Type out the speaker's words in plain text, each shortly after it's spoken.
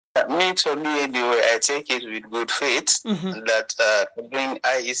Me, for me, anyway, I take it with good faith that when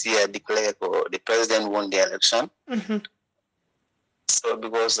IEC declared the president won the election. So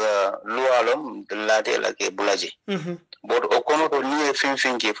because Lualom, the latte like a bulaji. But Okono to near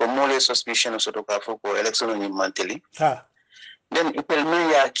Finfinki for more suspicion of Sotoka for election in monthly. Then it will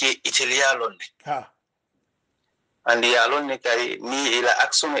mean Italian. And the alone carry me ila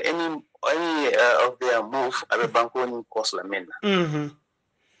action any of their move abe banko ni cost la men.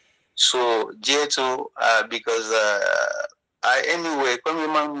 So J2 because I anyway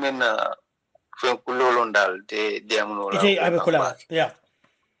come man men from kulolondal de amunola. Abe kula yeah.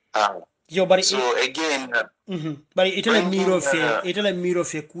 Yo bari so again bari itele miro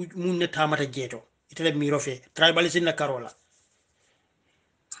fe ku munne tamata jeto itele miro fe tribalism na karola.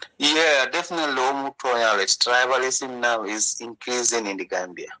 Yeah, definitely tribalism now is increasing in the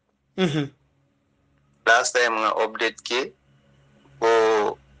Gambia. Last time I update K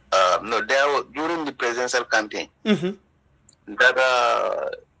for no there was, during the presidential campaign that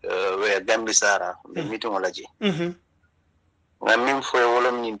where Gambia Sara the meetingology. I mean for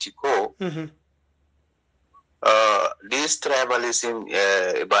Wolom Nintiko this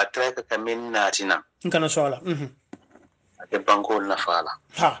tribalism but track kamin natina. Nkana sola. The banko na fala.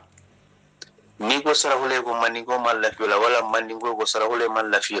 Nigo sarahule ko manigo man la fila wala manigo ko sarahule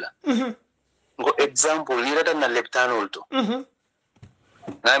man la fila. Ngo example lirata na leptano ulto.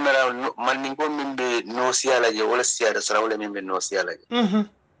 Ngamera manigo mimbe no siala je wala siada sarahule mimbe no siala je.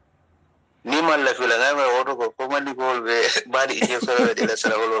 Ni man la fila ngamera woto ko manigo be bali ije sarahule de la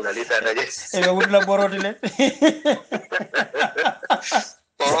sarahule la lita na je. Ebe wudla borotile.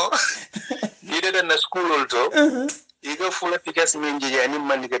 Oh. Lirata na school ulto. Iga fula pikas minji ani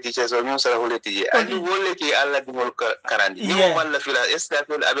manika teachers o nyosara holeti ani wolle ki alla dimol karandi ni mo walla fila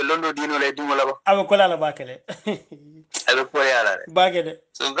estafel abe londo dino le dimola ba abe kola la bakele abe ko yala bakele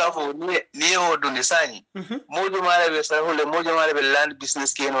so gafo ni o dundi sani mojo mala be sara holle mojo mala be land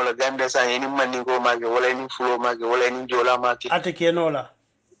business keno la Gambia sani ni mandingo mage wala ni fulo mage wala ni jola mage ate keno la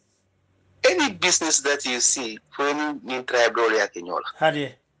any business that you see for any tribe dole yake nyola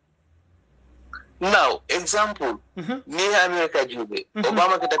hadi. Now, example, ni America jube.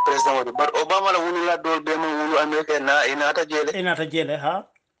 Obama kita president wadi, but Obama la wulu la dol bema wulu America na inata jele. Inata jele, ha?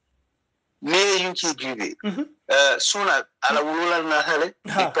 Ni UK jube. Suna ala wulu la na hale,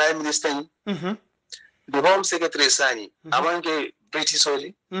 the prime minister ni. The home secretary sani, amange British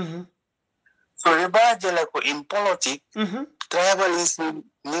soji. So riba jela ko in politics, tribalism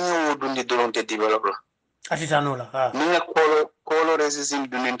ni wudundi dolonte develop la. Atitanola, ha? Ni color racism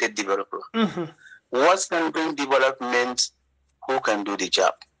duninte develop la. What can bring development? Who can do the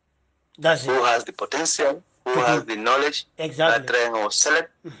job? That's who has the potential? Who has the knowledge? Exactly. Trying or select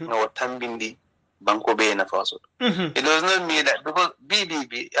or tambindi banko be na faso. It does not mean that because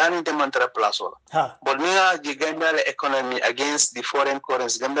BBB ani demantara plaso. But niya Gambia economy against the foreign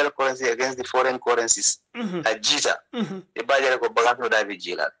currency, Gambia currency against the foreign currencies. Ajita. Ibajara ko bagato David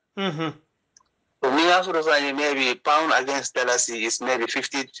Jila. So maybe pound against dollar is maybe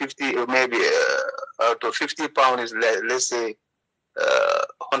 50 or maybe to 50 pound is let's say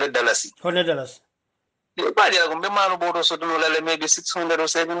 $100. $100. Maybe 600 or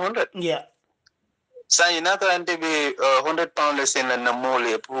 700. Yeah. So you not going to be 100 pounds in a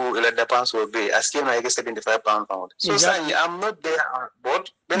namole pour la dépense au be asking I guess 75 pound. So exactly. I'm not there on board.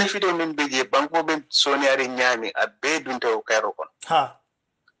 Benefit of min be banko ben sonia nyami a bed into Cairo. Ha.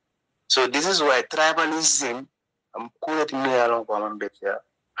 So this is why tribalism, I'm calling me along for better.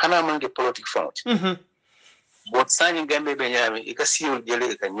 Hana mangi politic found. But signing Gambia Benyami, you can see you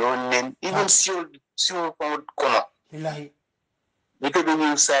jelly can even see you found kono. You can be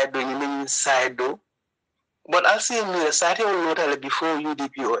inside, you mean inside though. But I'll see me a Saturday or not before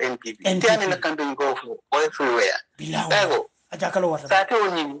UDP or NPP. Then in the campaign go for everywhere. Go. Saturday or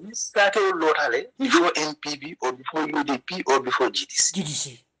lotale before NPP or before UDP or before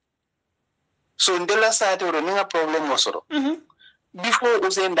GDC. So in the last side, we have a problem. Before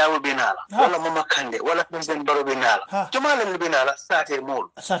Usain Dawo Benala, wala Mama Kande, wala President Baro Benala, Jamal Benala, Sate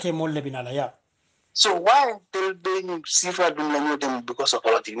Mol Benala, yeah. So why they'll be Sifa doing them because of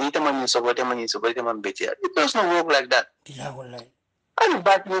politics? Nitaman is about them and better. It does not work like that. And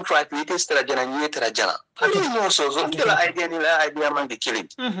back in fact, it is Trajana, Trajana. I mean, also, so idea among the killing.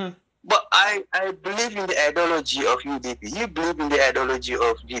 But I believe in the ideology of UDP. You believe in the ideology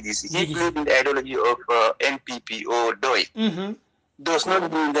of GDC. You believe in the ideology of NPP or DOI. Does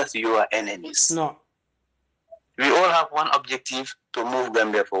not mean that you are enemies. No. We all have one objective to move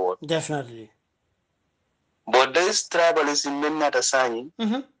Gambia forward. Definitely. But this tribalism may not assign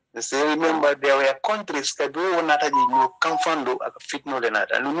So remember there were countries that do nata ji no kamfando aka fitno de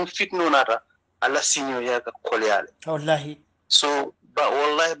nata. No fitno nata ala sinyo ya ka koleale. Wallahi. So ba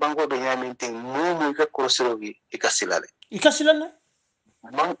wallahi bango be nyamin ting mo ka krosirogi ikasilale. Ikasilale?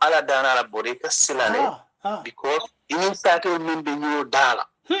 Bang ala dana ala bore ikasilale because in state min be nyo dala.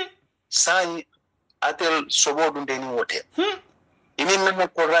 Sani atel sobo dunde ni wote. Ini nana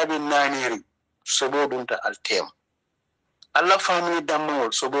korabi naniri sobo dunta al tem. Allah family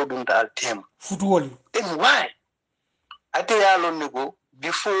damol sobo dunta al tem. Football. Then why? Ate yalo nego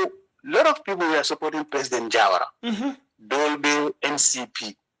before a lot of people were supporting President Jawara. Dolbe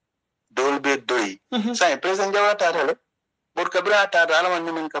NCP. Dolbe Doi. Say President Jawara tatale. But kabra tata ala man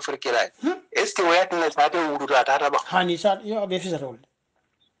nimen ka frikilay. Este wayat na sate wuduta tata ba. Hani sat yo be fisarol.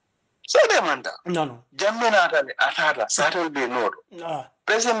 So de manda. No. Jamme natale atata sate be nodo.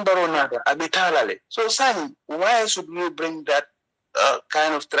 President Baro nada abitalale. So Sani, why should we bring that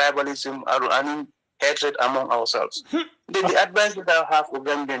kind of tribalism or any hatred among ourselves? The advice that I have for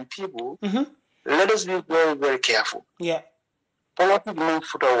Gambian people, let us be very, very careful. Yeah. Politics means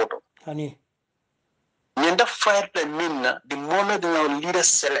foot water. Honey. Nyenda fight the minna, the moment our leaders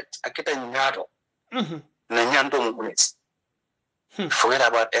select, akita nyato. Na nyanto mumuniti. Forget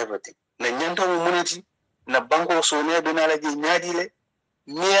about everything. Na nyanto mumuniti, na banko sonia benala ji nyadile,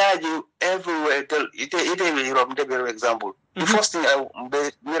 niaji everywhere. Ite Europe, take example. The first thing I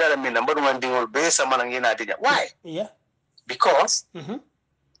mira me number one thing will be someone ngina atija. Why? Yeah. Because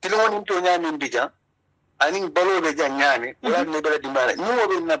tilawon into nyami mbija ani balo be nyami wala ne bela dimala ni mo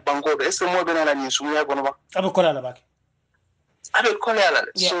be na banko be est mo be na ni suya kono ba abe kola la baki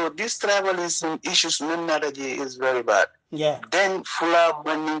so this tribalism issues minadaji is very bad. Then fula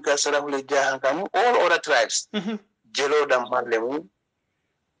maninka sarahule jahankani all other tribes jelo dam marlemu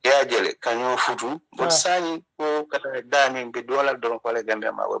ya jele kanyo futu but sani ko kata dami be dola don ko le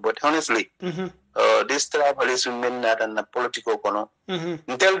Gambia ma but honestly this tribalism minada na political kono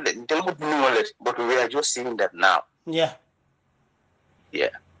until but we are just seeing that now.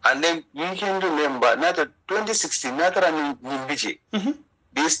 And then you can remember not 2016 not Nimbiji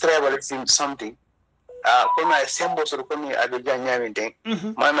this tribalism something come I sembo so come abeja nyaminte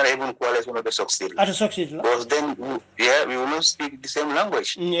man even coalition of the succeed because then we will not speak the same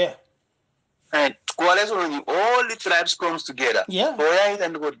language. And coalition all the tribes comes together and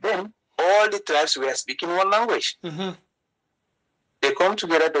then all the tribes were speaking one language. They come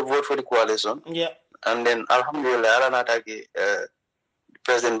together to vote for the coalition and then alhamdulillah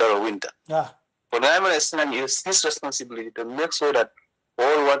President Barrow Winter. But I'm saying it's his responsibility to make sure that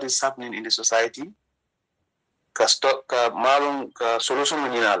all what is happening in the society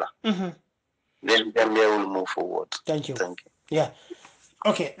solution then Gambia will move forward. Thank you.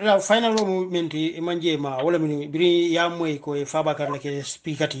 Okay, now final moment manje ma wala mini biri ya moy ko e Fabakar la ke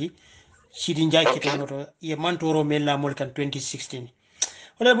speaker ti Sidi Njai kitonoto ye mantoro mella mol kan 2016.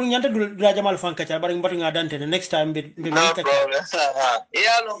 Wala bu nyanta dula jamal fanka cha bari mbatu nga dante next time be no problem.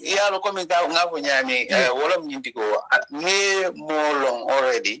 Yalo komi ka ngabo nyami wala mnyindi ko ni more long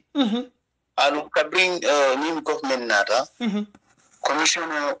already. Alu ka bring new government nata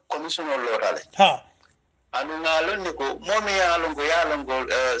commissioner lorale. Alu ngalo niko momi yalongo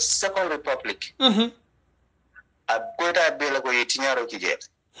second republic. Akweta bela ko yetinyaro kijet.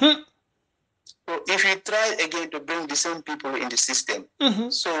 So if you try again to bring the same people in the system,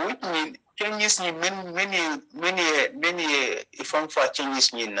 so which means changes many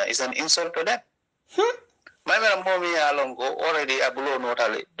changes is an insult to them. My mommy alongo already abulo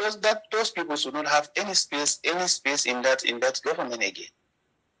notale. Those people should not have any space in that government again.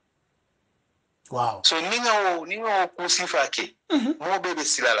 Wow. So ninga kusifa ke mo bebe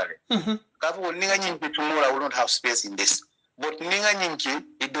silalale. Kafu ninga nyimpi tumura will not have space in this. But ninga nyinki,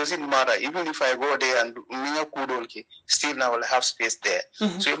 it doesn't matter. Even if I go there and ninga kudolki, still now will have space there.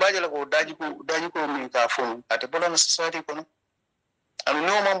 So ibaje lako dajiku minka phone at the bottom of society kono. I mean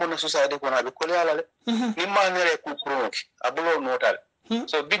no mambo na society kono abikole alale. Ni Mahanera kukuroki abulo notal.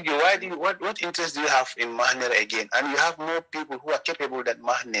 So big what interest do you have in Mahanera again? And you have more people who are capable than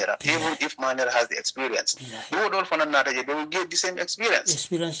Mahanera, even if Mahanera has the experience. You would all find another they will get the same experience.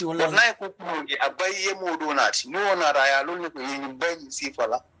 But now kukuroki abaye mo donati. No na raya lolo ko yin bayi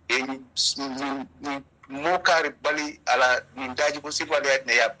sifala yin mo kari bali ala nin daji ko sifala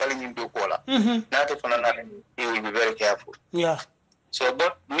ya bali nin do kola. Na to find another you will be very careful. So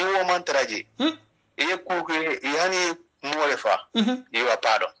but ni woman traji. Ye kuke yani molefa you are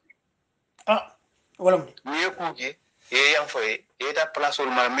pardon wala ni kuke ye yan foye ye ta place ol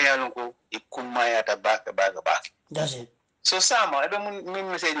mal me yanko ikuma ya ta back that's it. So sama ebe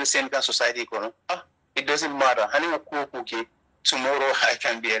mun message we send ka society kono it doesn't matter hani kuke tomorrow I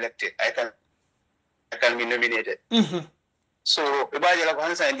can be elected. I can be nominated. So ibaje la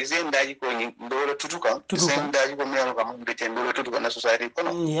kwanza and the same daji ko ni ndolo tutuka. The same daji ko mero kama mbete ndolo tutuka na society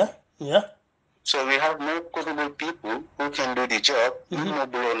kono. Yeah. So we have more capable people who can do the job. No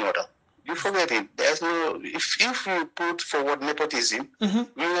below order. You forget it. There's no if you put forward nepotism,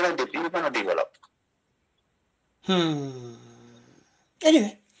 you're gonna develop.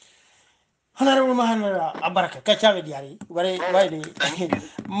 Anyway, Honourable Mahanera abaraka kachabe diari bare wayde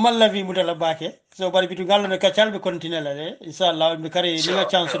mallavi mudala bake so bari bitu gallo ne kachalbe continue la de inshallah be kare ni nga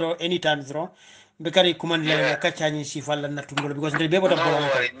chance do anytime zero be kare command la kachani si falla natungol because they be bota bolon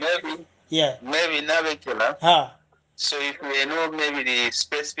maybe never killer. So if we know maybe the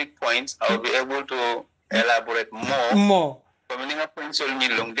specific points, I'll be able to elaborate more.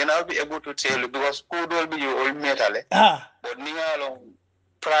 Then I'll be able to tell you because code will be your old metal. But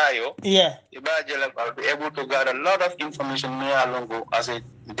prior, I'll be able to gather a lot of information as a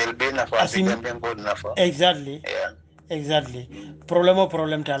delbena for exactly. Exactly.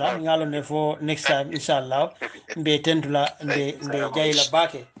 Problem tala ngalo ne fo next time inshallah be tendula be jayla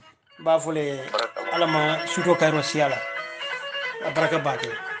bake ba fole alama suto kayro siala baraka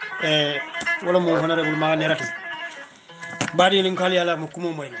bake wala mo honorable ma nerati badi ni kali ala mo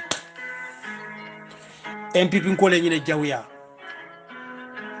kumo moy MPP ko le ñine jawya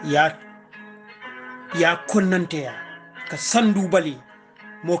ya konnante ya ka Sandou bali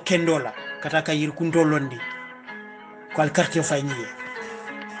mo kendola kata ka yirkunto londi ko al quartier fayniye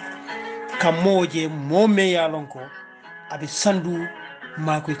kamoje momme ya lonko abi Sandou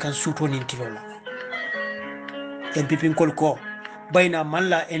mako kan suto nin tilola NPP ko bayna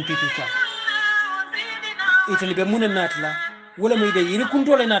malla NPP ka itali be munen natla wala may de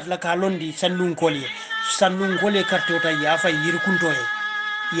yirkunto le natla ka londi Sandou kolye quartier ta ya fay yirkunto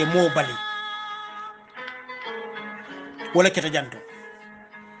ye mo bali wala keta janto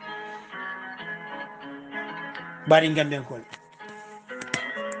bari ngamben ko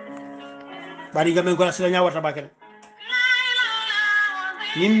sila nyawata bakel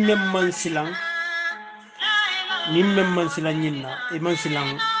nim man silang nyinna e man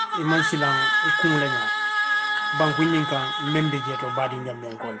silang e kumla nya banku nyinka membe jeto badi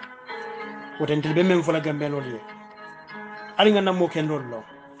ngamben ko wotentel be mem fola gamben lolye ali nga namo ken lollo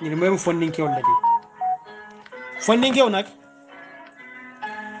ni mem fondin ke wallati fondin ke onak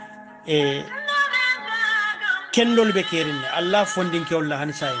kendol be kerinde Allah fondin ke walla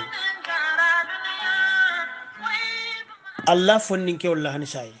han sai Allah fondin ke walla han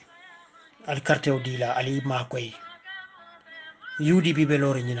sai al carte o dila ali ma koy UDP be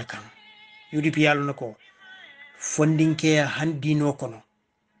lore nyina kan UDP yalo nako fondin ke han dino kono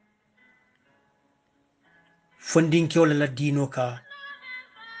fondin ke walla dino ka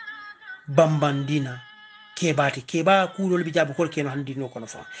bambandina keba kulol bi jabu kol keno han dino kono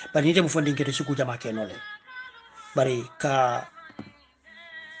fa bari ni dem fondin ke to suku jama kenole bari ka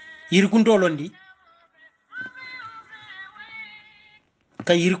yirkunto londi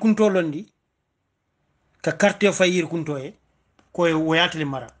ka carte fa yirkunto ko woyatele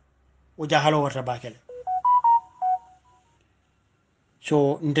mara o jahalo warta bakele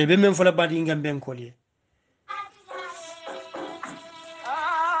so nde be men fola badi ngam ben kolye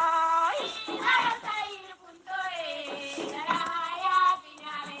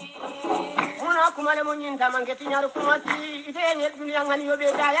kumale mo nyinta mangeti nyaru kumati ite nyel dunia ngani yobe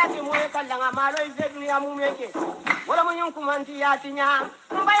daya ti mo kala malo ise dunia mu meke wala mo nyun kumanti ya tinya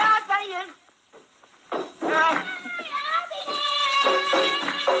mbaya sayel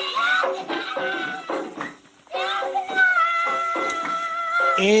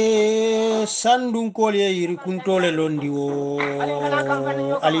Sandou kolye yiri kuntole londi wo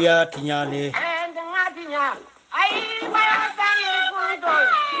aliya tinyale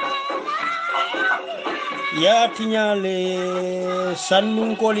ya tinyale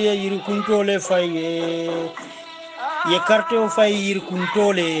Sandou kolye yiri kuntole faye ye carte o fay yiri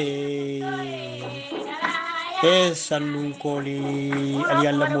kuntole Sandou koli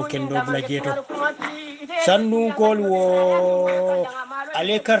aliyalla mo kendo bla jeto Sandou kol wo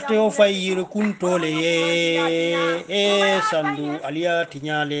ale carte o fay yiri kuntole Sandou aliya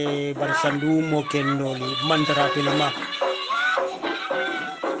tinyale bar Sandou mo kendoli mantara pelma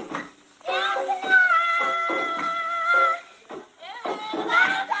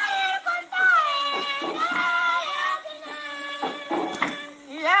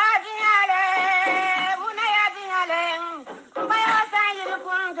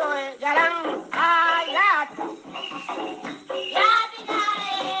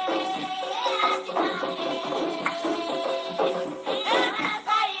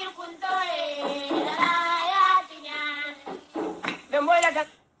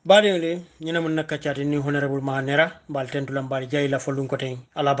Badele nyina mun nakachati ni Honourable Mahanera bal tentulam bal jayla folun kote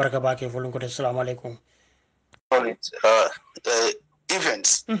ala baraka bake folun kote assalamu alaikum.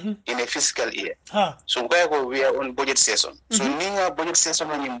 Events in a fiscal year. So we are on budget session. So ninga budget session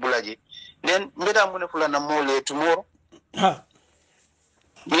on Bulaji. Then meda mune fula na mole tomorrow.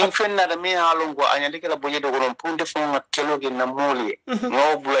 Yung friend na me halong ko anya dikela budget ko ron punte fonga keloge na mole.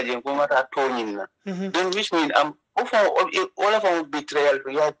 No Bulaji ko mata tonin na. Then which mean all of our betrayal.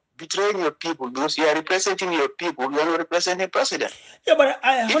 You are betraying your people because you are representing your people. You are not representing president. Yeah, but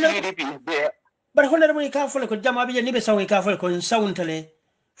if UDP is there. But Honourable Ikafole ko jama biya nibe sawi Ikafole ko sauntale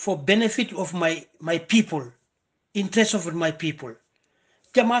for benefit of my people, interest of my people.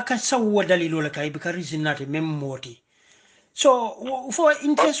 Jama ka sawu dalilo la kai because reason nate memoti. So for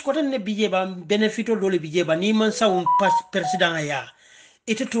interest ko ne bijeba benefito dole bijeba ni man sawu president ya.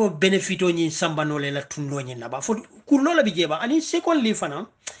 Ite to benefito ni sambano le la tundo ni naba for kulola bijeba ani secondly fana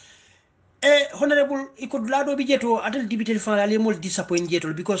Honourable iko lado bijeto atal dibite fana ale mol disappoint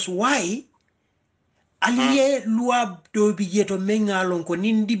jeto because why aliye loi do bijeto mengalon ko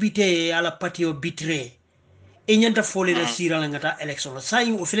nin dibite ala patio bitre e nyanta fole la sira la ngata election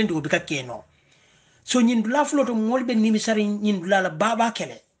sai o felenti ko bika keno so nyin dula floto molbe ni misari nyin dula la baba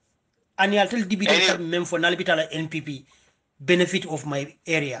kele ani altel dibite kar même fo nal bitala NPP benefit of my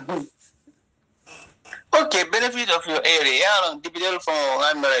area. Okay, benefit of your area. Yeah, dibite for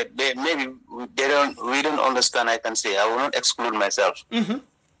maybe we don't understand. I can say I will not exclude myself.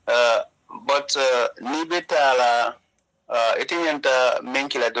 But nibetala itinyanta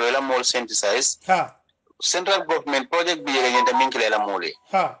menkila doela more synthesize. Central government project be yenta menkila la mole.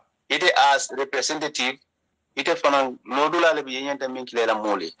 Ite as representative ite fana lodula le be yenta menkila la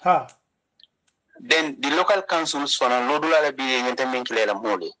mole. Then the local councils fana lodula le be yenta menkila la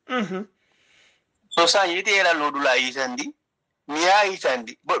mole. So sa ite la lodula itandi Mia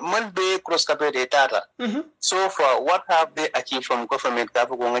itandi, but man be cross capete tata. So far, what have they achieved from government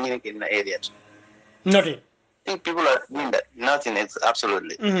in the areas? Nothing. I think people are doing that. Nothing. It's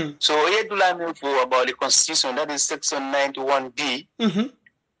absolutely. So here do I mean for about the constitution, that is section 91D.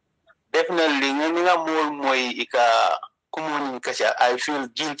 Definitely, I feel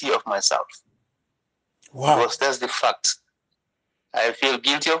guilty of myself. Wow. Because that's the fact. I feel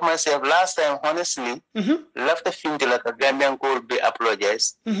guilty of myself. Last time, honestly, left the film to let the Gambian court be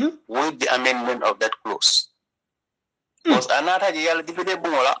apologized with the amendment of that clause. Because another yell dipede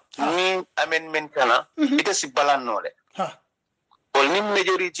bungola, ni amendment kana, it is a balanole. Only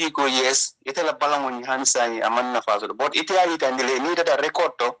majority go yes, it is a balang on Hansani, Amana Faso. But it needed a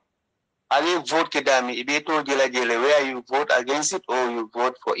record to Ali vote Kedami, Ibeto Jela Jele, where you vote against it or you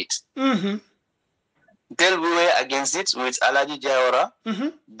vote for it. Then we were against it with Alaji Jawara.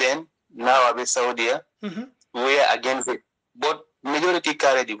 Then now Abe Saudi, we were against it. But majority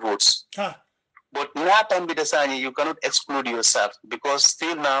carry the votes. But now time Bidasani, you cannot exclude yourself because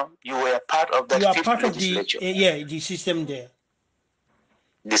still now you were part of that. You are fifth part of legislature. the system there.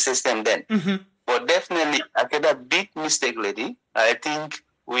 The system then. But definitely, after that big mistake, lady, I think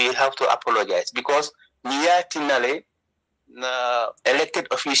we have to apologize because Tinale, elected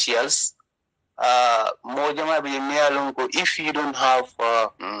officials. If you don't have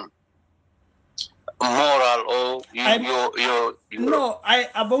moral or no, I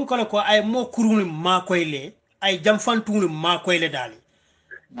abonkoloko I more kuruni makoile I jamfantuni makoile dali.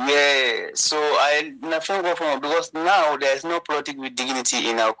 Yeah, so I nothing go from because now there's no politics with dignity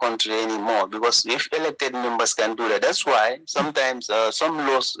in our country anymore because if elected members can do that, that's why sometimes some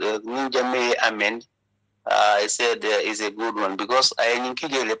laws ninja may amend. I said is a good one because I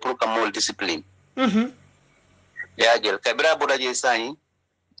encourage the more discipline. Yeah, Kabira Bodaje sign,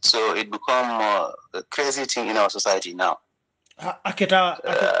 so it become a crazy thing in our society now. So that's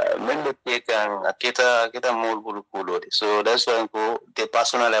why the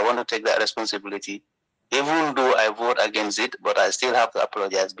personal I want to take that responsibility. Even though I vote against it, but I still have to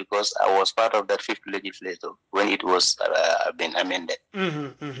apologize because I was part of that fifth legislature when it was been amended.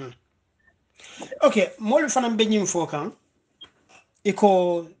 Okay, more fanam benyim fokan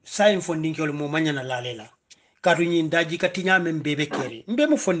iko sign funding kyol mo manyana lalela kadu nyin daji katinya membebe keri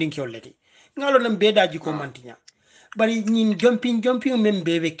mbemu funding kyol leti ngalo na mbe daji ko mantinya bari nyin jumping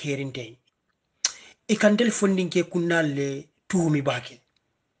membebe keri nte ikandel funding ke kunale tuumi bake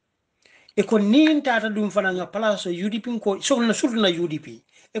eko nin tata dum fananga place UDP ko so na surna UDP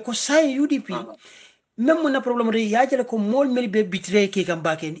eko sai UDP même na problème de yaajale ko mol mel be bitre ke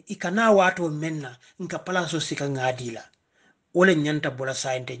kambake ikana wato menna nka place sika ngadila wala nyanta bola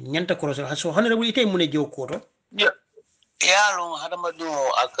sainte nyanta koroso so Honourable ite mune jow koto yeah lo hadama do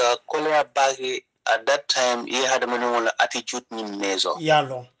aka kolea bage at that time he had a attitude in measure.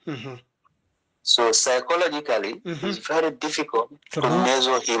 Yalo. So psychologically, it's very difficult to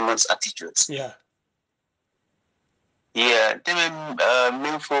measure humans' attitudes. Yeah. Yeah.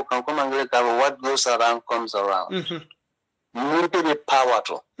 What goes around comes around. The power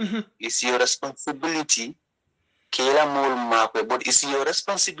to. It's your responsibility. But it's your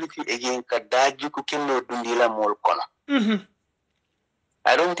responsibility again.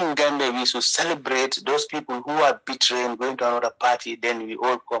 I don't think Gambia we should celebrate those people who are betraying, going to another party, then we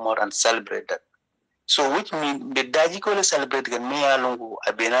all come out and celebrate that. So which means the Dajiko celebrate me along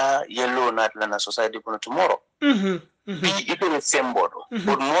Abena yellow not lana society tomorrow. Be it the same board.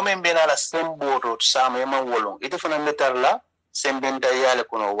 But moment bena la same board or some ema wolong. It is a metal la same benda yale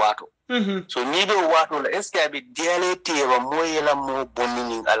kono wato. So nido wato la eska be dialete wa moyela mo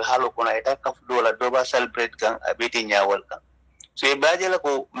boning al halo kona ita kafudo la doba celebrate kan abeti nyawal kan. So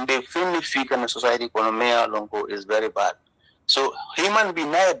the family figure in the society is very bad. So human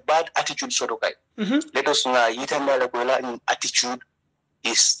being a bad attitude sort of guy. Let us know attitude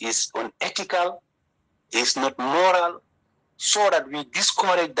is unethical, is not moral, so that we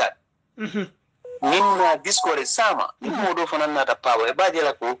discourage that. Nimna discourage sama. Nimmodo for another power.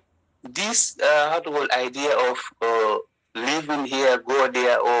 This idea of living here, go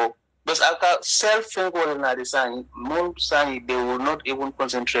there, or but self-thinking they will not even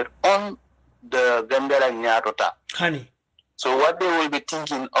concentrate on the Gambia Nyatota. Honey. So what they will be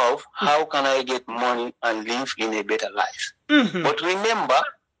thinking of, how can I get money and live in a better life? But remember,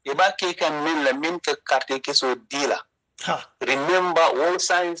 remember all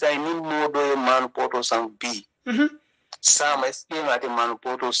signs I need more do a man poto sang B. Some escape at a man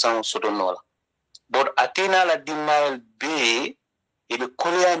poto sang sotonola. But Athena la denial B. Ibe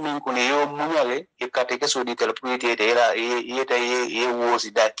kolea min kone yo munyale ikateke so detail puite era ye was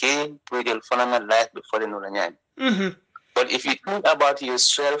dake puite fanana life before no nyani. But if you think about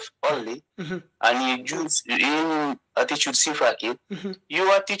yourself only and you use in attitude sifaki, you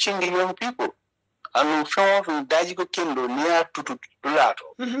are teaching the young people. And from Dajiko Kendo near to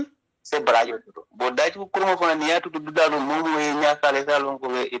Lato. Say Brajo. But Dajiko Kurumo for near to Dudano Mungu Nyaka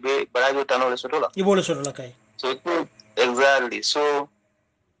Longo Ebe Brajo Tano Sotola. Ibola Sotola Kai. So exactly. So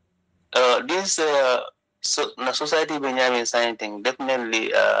this society Benjamin sign thing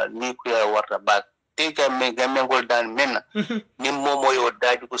definitely nuclear water back. Take a Gambian gold down men. Nimomo your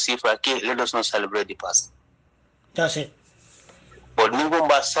dad to see for a kid, let us not celebrate the past. That's it. But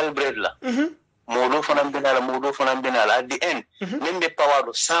Nigomba celebrate la. Modo Fanambinala at the end. Name the power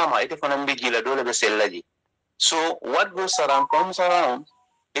of Sama, it is Fanambigila, Dole Besellaji. So what goes around comes around.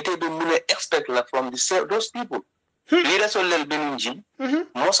 It will be expect from those people. Leaders of Beninji,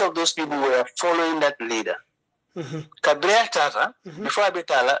 most of those people were following that leader. Kabrea Tata, before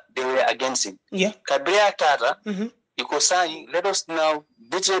Abetala, they were against him. Yeah. Kabrea Tata, because saying, let us now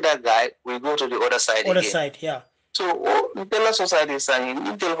betray that guy, we go to the other side Other again. side, yeah. So, the society is saying,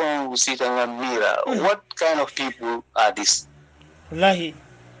 you tell them who sit on a mirror, what kind of people are this? Wallahi.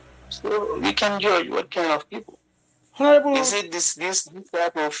 So, we can judge what kind of people. Honourable. Is it this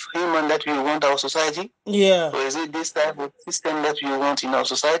type of human that we want our society? Yeah. Or is it this type of system that we want in our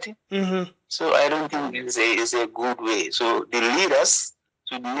society? So I don't think it's a good way. So the leaders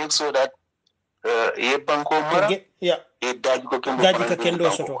should make sure that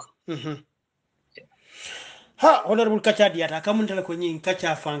Honourable Kacha diata kamuntala kwenye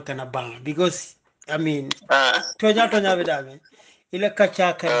Kacha fanka na bang because I mean tonya bedame ile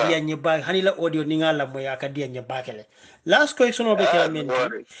Kacha kadia nyeba hanila audio ningala moya kadia nyeba kele last question obe kala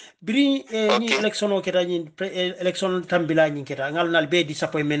menti bri ni election o keta ni election tambila ni keta ngal nal be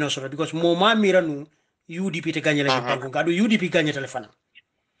disappointment so because mo ma miranu UDP te gagner la banko ngado UDP gagner telefona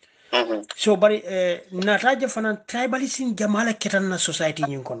so bari nataje fana tribalism jamala ketan na society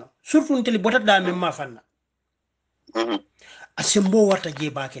nyin kono surtout nteli botat da même ma fanna asembo wata je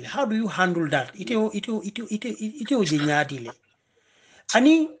bakele. How do you handle that? Iteo je nyaadile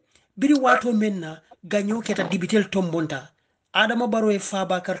ani biri wato menna ganyo keta dibitel tombonta Adama Barrow e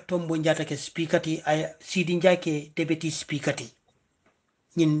Fabakar tombo njata ke speakati ay Sidi Njake deputy speakati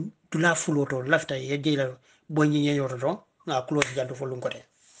nyin dula fuloto lafta ye jeyla bonyi nyeyoto don na close janto fo lungote.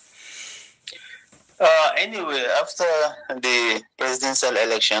 Anyway, after the presidential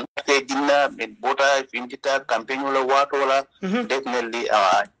election, they did not voter invita campaign definitely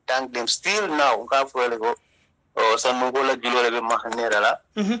thank them still now. Sanugola Julo Mahanera.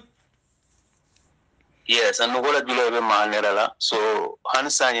 Yes, Sanugola Julo Mahanera. So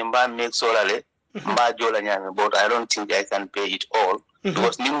Hansan Yamba makes solale Majola Nyame, but I don't think I can pay it all.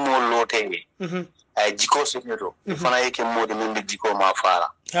 Because Nimo Lote I Jiko Senator. If I can more than Jiko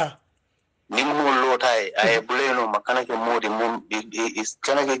Mafara. ni mo lotai ay buleno makana ke modi mum is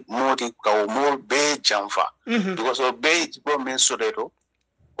kana ke modi ka mo be jamfa because o be go men sodeto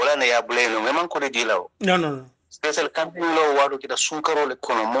wala na ya buleno me man ko de dilaw no special campaign lo wado kita sunkaro le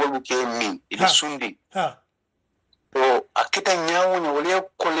kono mo ke min ibe sundi so akita nyawo nya wala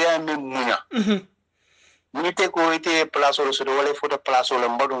ko le men munya nite ko ite place o so wala foto place o le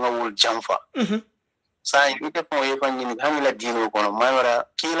mbadu ngawul jamfa sa ite ko e fanni hamila dino kono mawara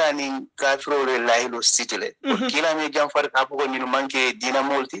kila ni kafiro le laylo sitile kila me jamfa ka ko ni manke dina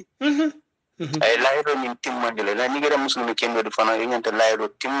molti ay laylo ni timmandile la ni gera musulmi kendo du fana yenta laylo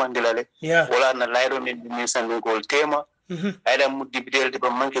timmandile le wala na laylo ni sandu ko tema I am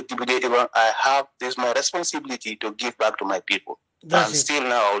I have this my responsibility to give back to my people. And still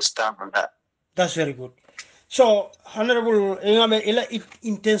now I will stand on that. That's very good. So, Honourable, ila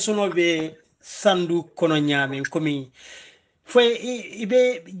intentional be Sandou kono nyame komi fo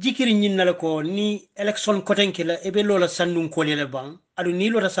ibe jikiri nyinnala ko ni election kotenke la ebe lola Sandou kole la ban adu ni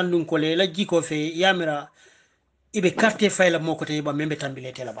lola Sandou kole la jiko fe yamira ibe carte fayla mokote ba membe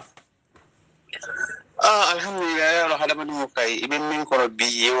tambilete la ban. Alhamdulillah ala hada madu kay ibe min ko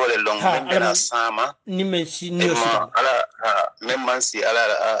bi wala long membe na sama ni men si ni osita ala memman si ala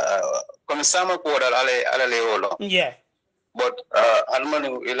comme sama ko dal ala le wolo yeah but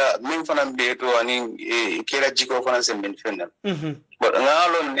almanu ila min fana be to ani kila jiko fana se min fenal but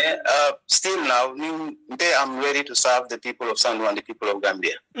ngalon ne still now they am ready to serve the people of Sandou and the people of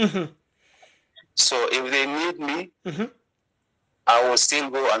Gambia so if they need me I will still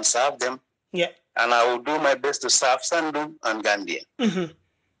go and serve them yeah and I will do my best to serve Sandou and Gambia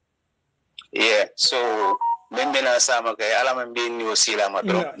yeah so membena sama kay alama be ni osila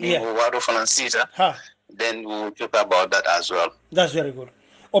matro ni wado fana sita then we'll talk about that as well. That's very good.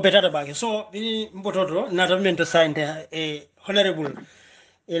 Better bag. So, the Mbotodo, Natamento Science, Honourable,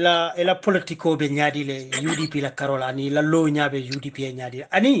 ela politico be nyadile UDP la Carolani, la law nyabe UDP nyadi.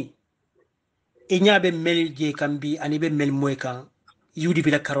 Ani, nyabe melje kambi, ani be mel moeka,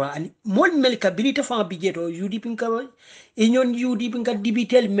 UDP la Carolani. Mon mel kabinita fa bigeto, UDP nkawa, inyon UDP nka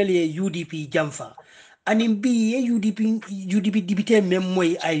dibitel melye UDP jamfa. Ani mbi UDP dibitel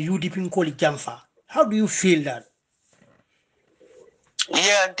memwe ay UDP nkoli jamfa. How do you feel that?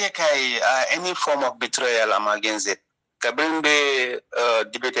 Yeah, I think any form of betrayal, I'm against it. Kabimbe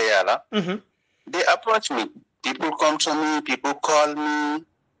debate yala. They approach me. People come to me. People call me.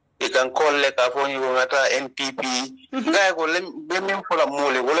 They can call like a phone. You got NPP. Guy go let me for a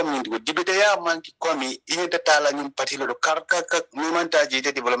mole. Wala me do debate yala man call me. In the tala ni patilo do karka numanta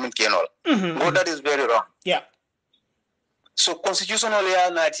jite development kenol. No, that is very wrong. Yeah. So constitutionally, you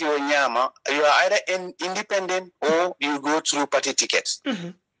are either independent or you go through party tickets.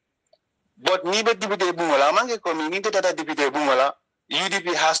 But neither deputy Bungola, neither that deputy Bungola,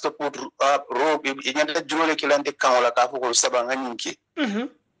 UDP has to put up rope in the Jurole Kilante Kamola Kafu Sabanganinki.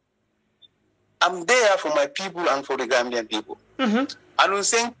 I'm there for my people and for the Gambian people. And I'm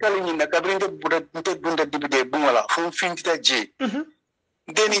saying, telling you, that Bunda deputy Bungola from Fintita J. Then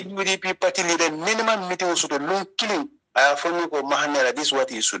it UDP party leader minimum meeting should long killing. Mahanera, this is what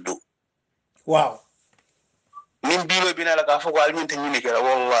he should do. Wow. Nimbilo binala kafo kwa almente nyini kera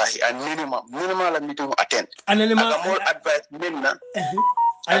wallahi and minimal meeting attend. Agamol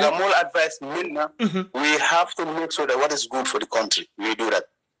advice minna. We have to make sure that what is good for the country. We do that.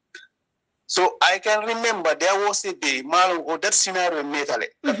 So I can remember there was a day malo or that scenario metale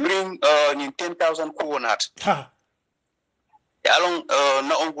bring 10,000 coconut. Along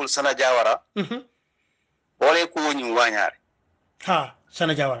na uncle Sana Jawara. Wale kuonyi wanyari.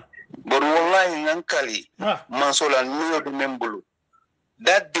 Sana Jawara. But wallahi ngankali mansola nuyo de membulu.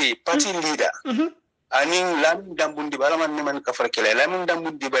 That day party leader aning lamin dambundi balaman neman kafarakele lamin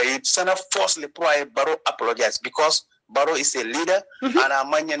dambundi ba it sana force le pro Baro apologize because Baro is a leader and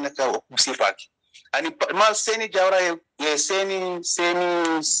amanya naka okusifaki. And mal seni Jawara seni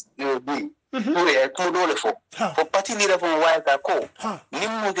Touray kumudole for party leader from Waka ko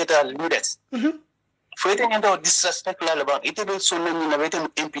nimu geta leaders. For it and disrespect Lalaban, it will soon innovate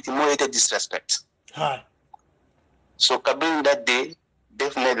impute more disrespect. So Kabin that day,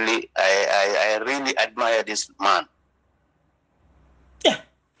 definitely I really admire this man. Yeah.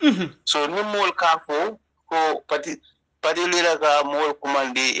 So no more careful ko pati lira ka more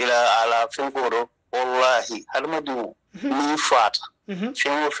kumandi ila ala fengoro wallahi halmadu ni fat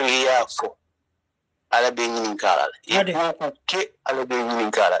fengo fiya fo ala be nyinin kala ibo ke ala be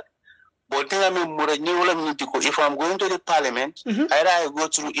nyinin kala. But if I'm going to the parliament, either I go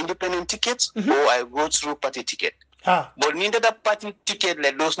through independent tickets or I go through party ticket. But neither that party ticket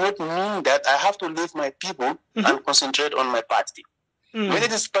does not mean that I have to leave my people and concentrate on my party. When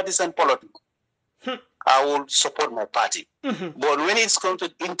it is partisan politics, I will support my party. But when it's come to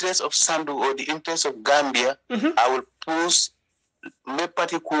the interest of Sandou or the interest of Gambia, I will push my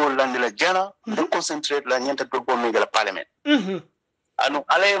party ko landila jana de concentrate la nyanta to go mega parliament. Anu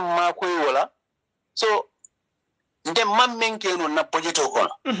ale ma ko wala. So the man menke no na budget ko.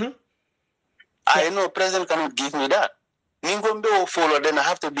 I know president cannot give me that. Ningombe will follow, then I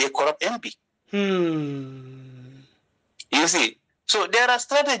have to be a corrupt MP. You see? So there are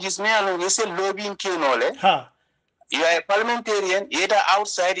strategies. You say lobbying kenole. You are a parliamentarian, either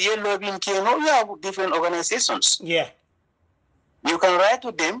outside, you're lobbying kenole, you have different organizations. Yeah. You can write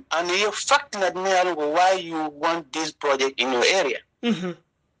to them and you fact that why you want this project in your area.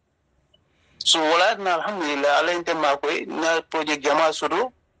 So alhamdulillah, na project Jama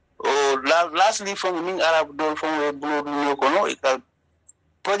Sudo. Lastly, from me, Arab don't from blue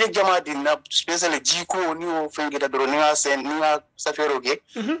project Jama did not, especially Jiko new finger that Ronia send Nia Saferoge,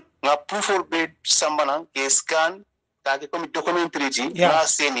 na proof of bed Sambana, a scan, that come documentary,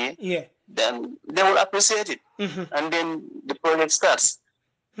 then they will appreciate it. And then the project starts.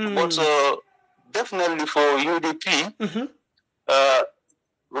 But definitely for UDP,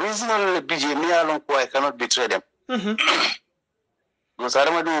 reasonable BJ, I cannot betray them.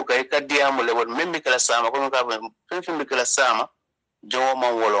 Musarama kai kadia mole won membi kala sama ko ka fembe kala sama jowo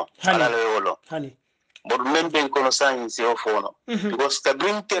man wolo ala le wolo but membe ko no sanyi si ofono because ka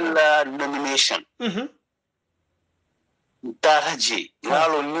bring la nomination taraji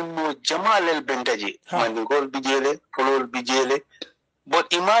ngalo nimmo jamalel bentaji mandi gol bijele polol bijele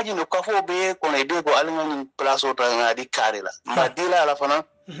but imagine ko fo be ko ne be ko alngani place o ta ngadi karela madila ala fana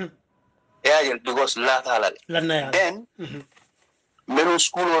ya because la kala then mero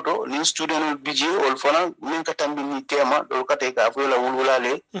school auto ni student biji ol fana min ka tambi ni tema do ka te ka fo la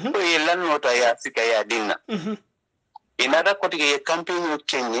wululale ko e lan nota ya sika ya dinna inada ko tige campaign o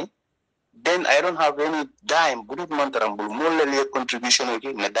kenni then I don't have any dime budut mantarambul molle contribution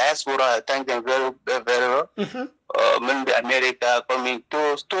okay na diaspora thank them very well men be America coming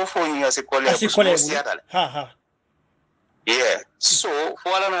to for you se kole yeah so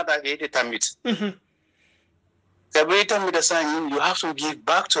for na ta ke tamit every time with the sign, you have to give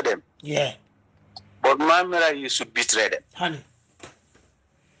back to them. Yeah. But Mahanera, you should betray them. Honey.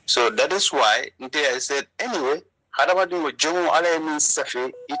 So that is why I said, anyway, Hadamadu Jomo Ale means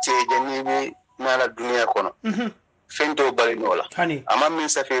Safi, Ite Janibi Nala Dunia Kono. Fento Barinola. Honey. Ama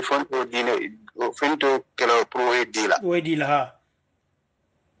means Safi Fonto Dino, Fento Kelo Pro Dealer.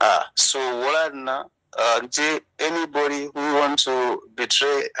 So Walana. Anybody who wants to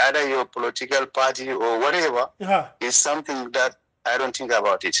betray either your political party or whatever is something that I don't think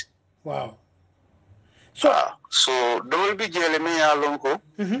about it. Wow. So don't be jelly alonko.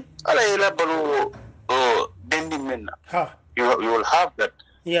 Ala balu bending menna. You will have that.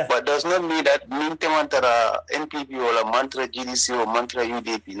 Yeah. But does not mean that mantra NPP or mantra GDC or mantra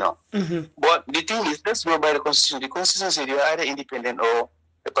UDP. No. But the thing is, let's go by the constitution. The constitution says you are either independent or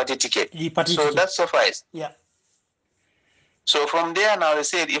a party ticket. So that suffices. Yeah. So from there now I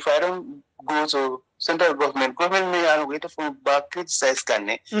said if I don't go to central government may allocate from back criticize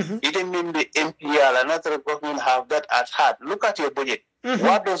Kane. It may be MPL, another government have that at heart. Look at your budget.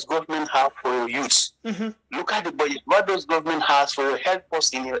 What does government have for your youth? Look at the budget. What does government has for your health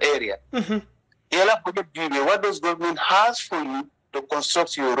post in your area? What does government has for you to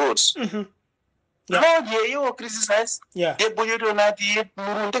construct your roads? No, you criticize. Yeah. Budget on that,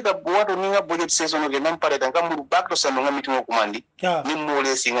 take a board on budget season again, and come back to some meeting of command.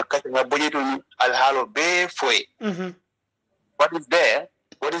 Nimole sing a cutting a budget on Alhalo Bay for it. What is there?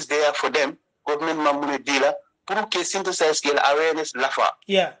 What is there for them? Government Mamuni dealer, put synthesize skill awareness lafa.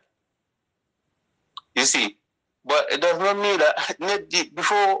 Yeah. You see, but it does not mean that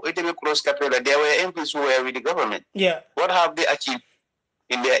before it cross capital, there were MPs who were with the government. Yeah. What have they achieved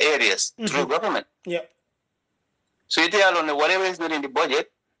in their areas through government? Yeah. So it alone, whatever is not in the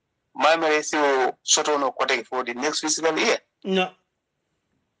budget, my ratio sort of no quote for the next fiscal year. No.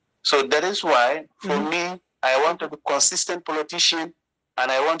 So that is why, for me, I want to be a consistent politician,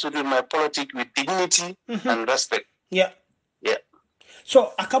 and I want to do my politics with dignity and respect. Yeah. Yeah.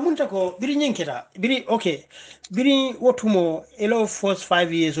 So akamunta ko biri nyenkera biri okay biri wotumo elo first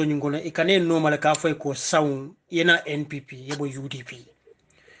 5 years on ngona ikane normal ka fo ko sound yena NPP yebo UDP.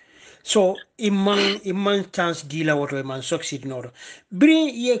 So imman chance dealer woto imman succeed no bring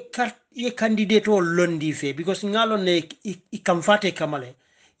ye candidate o londi fe because ngalo ne ikamfate kamale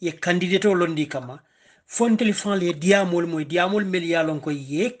ye candidate o londi kama fonteli fanle diamol mel yalon ko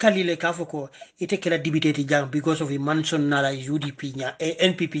ye kalile kafoko ite kala dibiteti jang because of the mansion nala UDP nya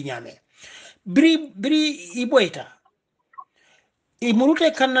NPP nyame bri iboita I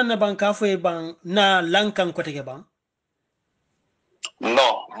murute kanna na banka fo e bang na lankan ko tege bang.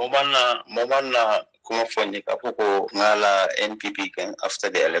 No, momanna kuma fonye kapuko ngala NPP can after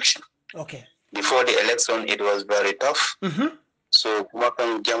the election. Okay. Before the election, it was very tough. So kuma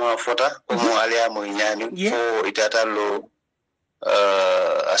kan jama fota como alia mo nyami for itatalo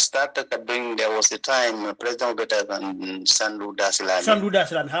I started doing. There was a time President better than Sandou Dasilani. Sandou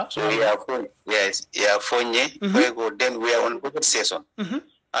Dasilani, huh? So fonye. Then we are on budget session.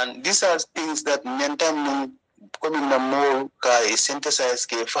 And these are things that mentam coming na more ka synthesize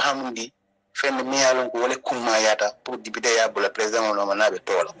ke fahamundi fen mi halon ko wala kuma yata pour dibida ya bula president on manabe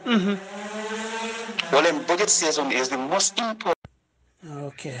tola. Well, budget season is the most important.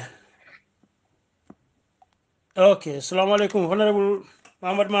 Okay. Okay. Assalamu alaikum, Honourable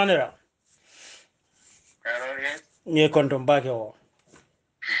Muhammad Mahanera. Nye kontom bake o.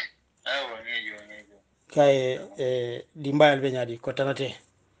 Kay dimbayal be nyadi ko tanate.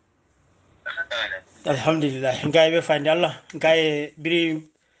 Alhamdulillah. Ngay be fandi Allah. Ngay biri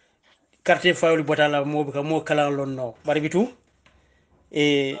carte fawli botala mo ka mo kala lon no. Bari bitu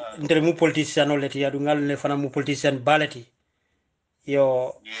ndere mu politicien oleti yadu ngal ne fana mu politicien balati.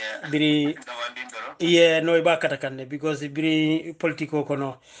 Yo biri no iba kata kanne because biri politiko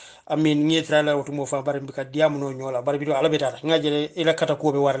kono amin ngetra la wutu mo fa bari mbika diamu no nyola bari bitu ala betata ngajele ila kata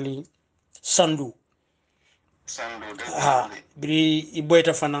ko be warli Sandou biri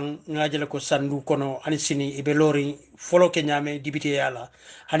iboyta fanan ngajele ko Sandou kono hani sini ibe lori folo ke nyame dibité yala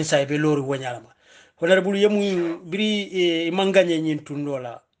hani sa ibe lori wonyalama Honourable yemu biri manganye nyin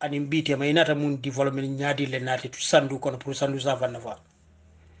tundola ani mbite ma inata mun development nyaadi le nati tu Sandou kono pour Sandou sa vanna fa.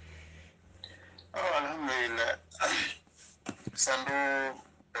 Alhamdulillah. Sandou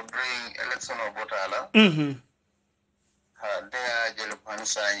to bring election of Botala. They are Jelupani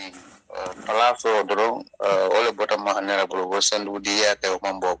signing. Palafo Dro, all about Mahanera Bulu, Sandou Dia,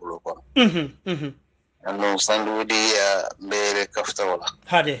 Mambo Bulu. And no Sandou Dia, Bere Kaftaola.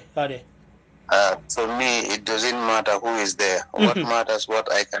 Hade. For me, it doesn't matter who is there. What matters what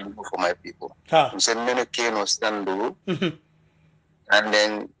I can do for my people. So many Keno Sandou. And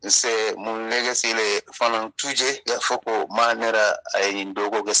then say mun legacy le fanan tuje ya foko Mahanera ay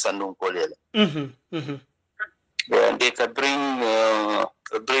ndogo ke Sandou kolele. And they can bring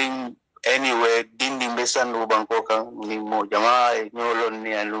anywhere dindi be Sandou banko kan ni mo jama nyolon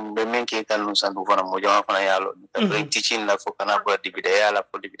ni alum be menke kan no Sandou fana mo jama fana yalo ka bring teaching la foko na ko dibida yala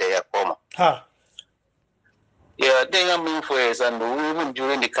ko dibida ya koma. Yeah, they are moving for Sandou even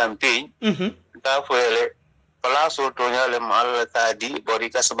during the campaign. Ka for Palaso Tonyale Mal Kadi,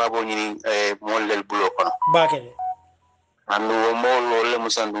 Borika Sababo ni Molel Bulokono. Bakele. And we more Ole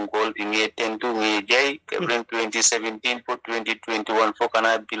Musandu called in 10 to me Jay, Kevin 2017 for 2021 for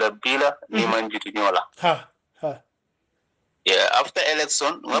Kana Bila, Niman Jutinola. Yeah, after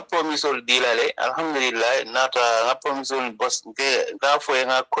election, nga promisol dilale, alhamdulillah, not a promisol boss, Gafo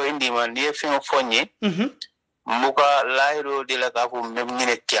and a coin demand, dear film fonye, Muka Lairo de la Gafu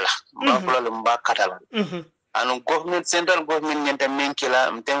Memine Kela, Buffalo Lumba Catalan. And government, central government, yenta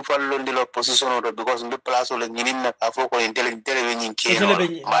menkila mtemfa londilo position odo because mbe place ole nyinina afo ko intelligent keno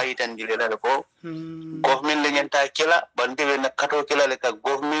mai tan dilela ko government le yenta kila bande na kato kila le ka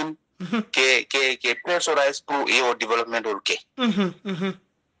government ke pressurize pour e development or ke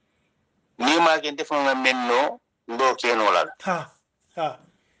ni ma ke defanga menno ndo keno la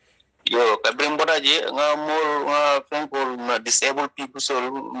yo kabrim bodaje nga more nga frankol na disabled people so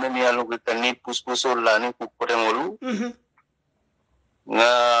many yalo ko need push la ni ko potemolu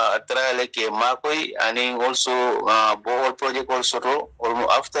nga trial ke makoy and also bohol project also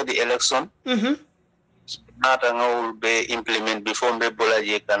almost after the election nata nga will be implement before be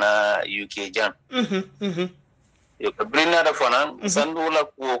bolaje kana UK jan yo kabrim na fana Sandou la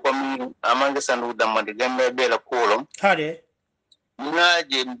ko comme amanga Sandou damande gambe be la kolom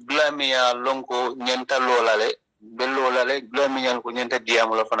ngaje glamia lonko nyanta lolale belolale glamia ko nyanta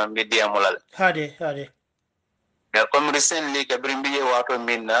diamola fana be diamolale hade ya comme recently ka brimbiye wato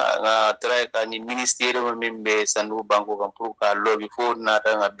minna nga try ka ni ministère min be Sandou banko kam pour ka lobby fo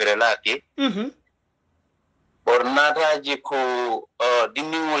nata nga berelake or nata je ko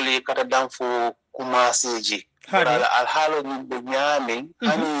diningoli kata danfo kumaseji al halo ni be nyame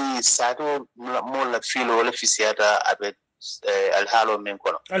ani sato mo la filo wala fisiata abe alhalo men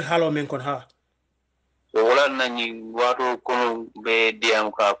kono ha so wala nani wato kono be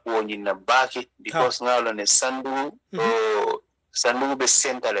diam ka ko nyina baki because ngalo ne Sandou be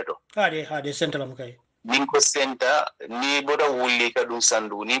sentale do hade sentala mukay nin ko senta ni boda wulli ka dum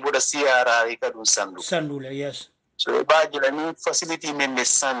Sandou ni boda siara ka dum Sandou le yes so baji la ni facility men be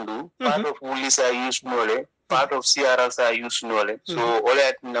Sandou part of wulli sa use mole part of CRLs are used knowledge. So all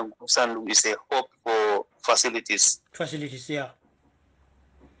I think Sandou is a hope for facilities. Facilities, yeah.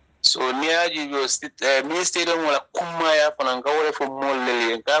 So near you Ministry wala kumaya panangawale for more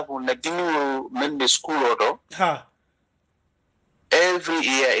lele ngafu na dinu mende school oto. Ha. Every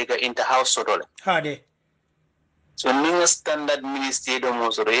year ika inter-house sotole. Ha de. So ninga standard ministry do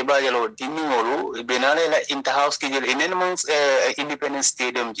moso reba yalo diningolu benale la inter-house kijel in any independent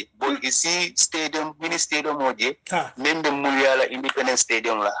stadium ji. But isi stadium mini stadium moje membe muliala independent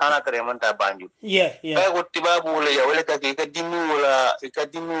stadium la hana kare manta banju. Yeah. Kaya ko tibabu wala ya wala kake ika dinu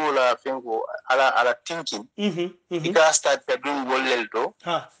wala fengo ala thinking. Ika start to do wolel to.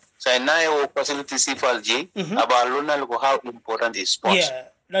 Ha. So now your facility sifalji about learn how important is sports. Yeah,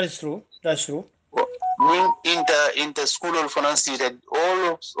 that is true. That's true. Inter school of finance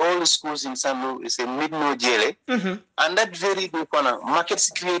all the schools in Sandou is a mid-no jele, and that very good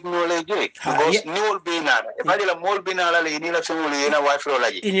markets create knowledge because no binara. If I tell more binara, inila family ina wife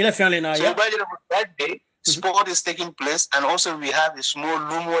lolaji. Inila family na ya. So that day, sport is taking place, and also we have a small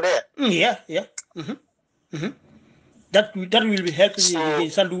room over there. Yeah. That will be helping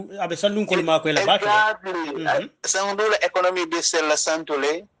Sandou. Abe Sandou kolma ko la back. Exactly. Sandou economy based la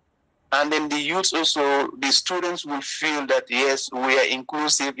Santole. And then the youth also, the students will feel that yes, we are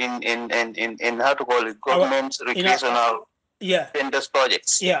inclusive in how to call it, government recreational centers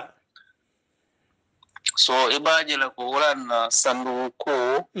projects. Yeah. So ibaje la ko wala Sandou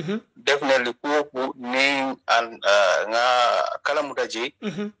ko definitely ko name and nga kala mutaji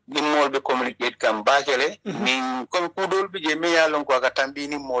ni mol be communicate kam bakele ni comme kudol bi je me yalon ko ka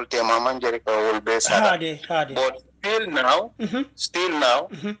tambini mol te mama njere ka wol be sada. But still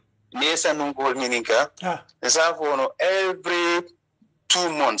now Nesa Nungol Mininka, every 2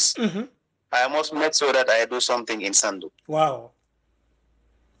 months, I must make sure that I do something in Sandou. Wow.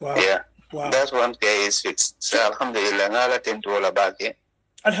 Yeah. Wow. That's one day is fixed. So Alhamdulillah, Ngala tend to all about it.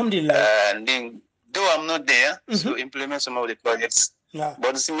 Alhamdulillah. And then, though I'm not there to implement some of the projects, but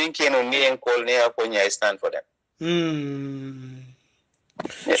the main can only and call near Konya, I stand for them.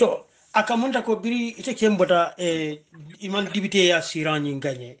 Yeah. So, akamunta ko biri ite kembota iman dibite ya sirani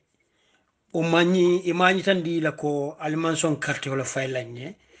nganye. Imani tandi la ko almanson carte wala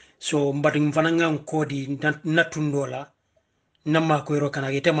failanye so mbati mfananga kodi natundola namma ko ro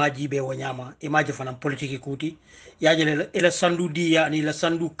kana gete majibe wonyama imaje fana politiki kuti yaje ila Sandou dia ani la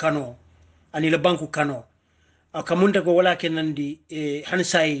Sandou kano ani la banku kano akamunta ko wala kenandi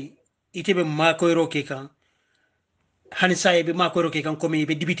hansai itebe mako ro ke kan hansai be mako ro ke kan komi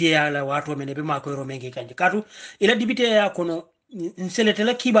be dibite ya la wato mene be mako ro menge kanje katu ila dibite ya kono nselete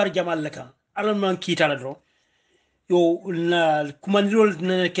la kibar jamal la kan alon man kitala dro yo na kumandirol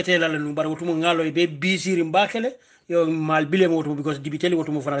na ketela la no bar wotumo ngalo be bisiri mbakele yo mal bile moto because dibiteli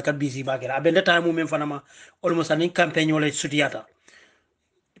wotumo fana ka bisi bakela abenda ta mo men fana ma almost an campaign wala sutiyata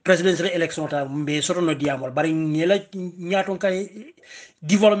presidential election ta mbe soto no diamol bari ngela nyaton kay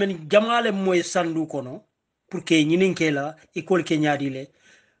development jamale moy Sandou kono pour que nyinin kela école ke nyaadile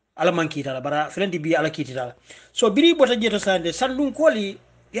ala man kitala bara frendi bi ala kitala so biri bota jeto sande Sandou koli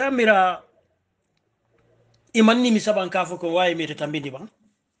ya mira imanni mi saban kafo ko wayi mete tambindi ba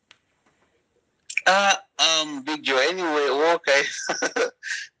Big Joe anyway okay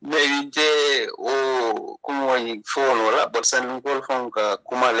maybe o kumo ni phone wala but Sandou call phone ka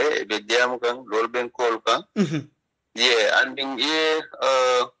kumale be diam kan lol ben call kan yeah and then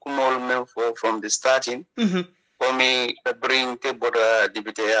kumo men from the starting for me bring te boda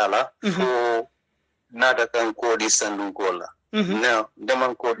dibite yala for nada kan ko di Sandou call la no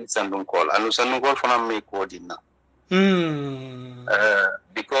deman ko di Sandou call anu Sandou call fana me ko di na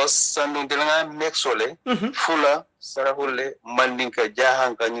because Sandou delanga mek sole fula sarahule mandinka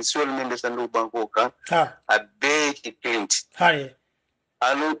jahanka ni sol mende Sandou banko kan a be ki client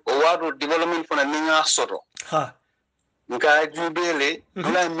anu wado development fana ninga soto nka jubele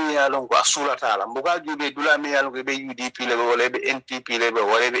dula mi yalon ko asula tala mbuga jube dula mi yalon ko be UDP le wala be NPP le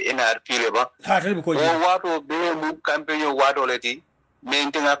wala be NRP le ba wato be mu campaign wato leti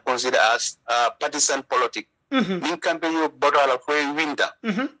maintain consider as partisan politics min campaign botala for winter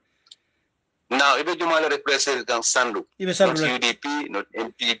now if you want to represent Sandou not UDP not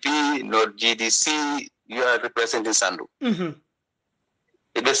NPP not GDC you are representing Sandou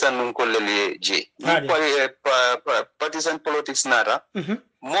ibe Sandou ko lele je partisan politics nara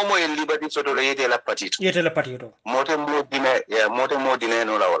momo en liberty soto le yete la patito mote mo dine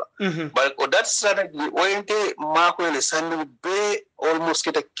no la wala but that strategy oyente mako le Sandou be almost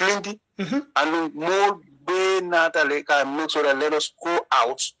get a clean and more be natale ka make sure that let us go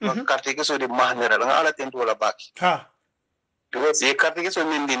out carte que so de Mahanera nga ala tento wala back because ye carte que so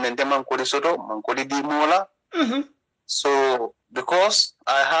min din man ko di soto man ko di mola So because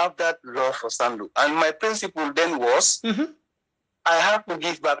I have that love for Sandou, and my principle then was I have to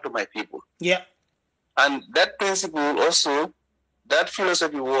give back to my people. Yeah. And that principle also, that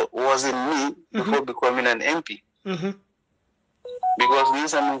philosophy was in me before becoming an MP. Because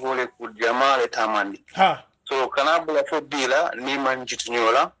these are people could Jamal Tamandi. So Kanabula for Bila, Niman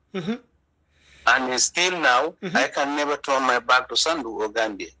Jitunyola, and still now I can never turn my back to Sandou or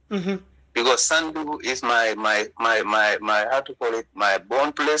Gambia. Because Sandou is my how to call it, my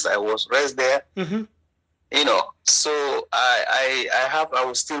born place. I was raised there. You know, so I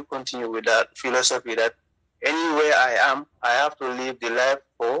will still continue with that philosophy that anywhere I am, I have to live the life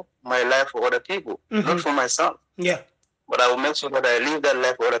for my life for other people, not for myself. Yeah. But I will make sure that I live that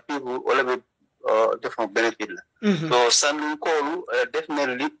life for other people, all of it different benefit. So Sandou Kolu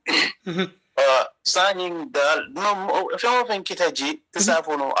definitely signing the no if you have kitaji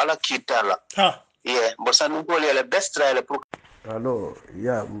tisafono ala kitala. Yeah, but Sandou Kolu the best trial. Alors,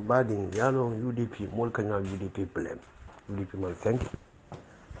 yeah, Bading, Yano, UDP, Molkanya UDP blame. UDP man thank you.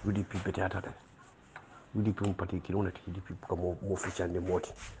 UDP better. UDP particular UDP come more fish and the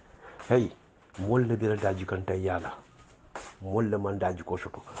moti. Hey, Molle de Daji Kanta Yala. Molle man Daji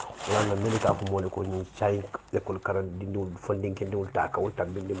Kosoto. One a minute of Monaco, Chine, the Colcaran, the funding can do taka, what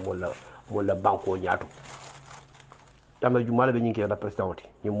have been the Molla Banco Yato. Tama Jumala Beninki la Presidenti,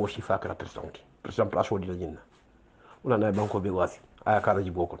 you moshi fakra Presidenti. President Plasho Dilina. Una na Banco Biwasi. Aya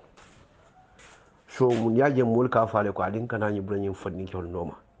karaji bokon. So mun yaje mol ka faale ko adin kana ni bulan fadni ko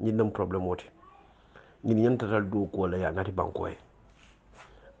noma ni nam problem wote ni nyanta dal do ko la ya nati banko e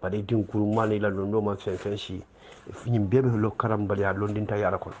bade din kuru mani la no noma sen shi ni bebe lo karam bal ya londin ta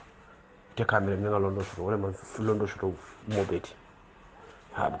yara ko te kamere mi ngalondo so wala man londo so mo beti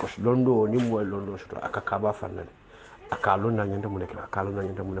ha ko londo ni mo londo so aka kaba fanal aka lonna nyanta mun kala aka lonna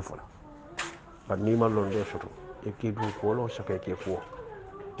nyanta mun fola ba ni ma londo so e ke du ko lo so ke ko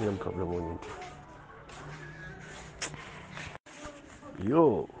ni nam problem woni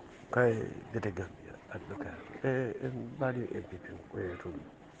yo kay bete Gambia ak Dakar badi MPP ko yeto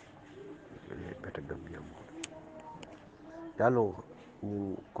bete Gambia mo yalo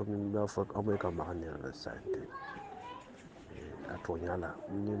ni ko min ba fa America Mahanera la sante atonyala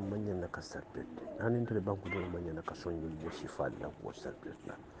ni manya na kasarbe hanin tele banku do manya na kasonyi mo sifal la ko sarbe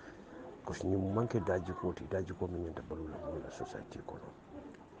la ko ni manke daji ko min ta balula mo la society ko no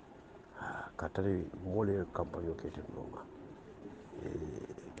katare mole campagne ko te noma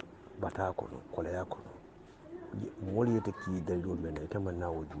bata kono kolaya kono moli yete ki daldo men te man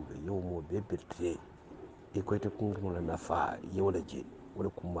nawo jube yow mo be birte e ko te kungu la nafa yow la je wala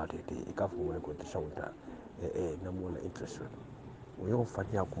kumate te e ka fu mo ko te sawta na mo la interest o yow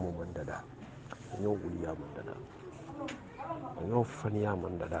fanya ko mo man dada yow wuli ya man dada yow fanya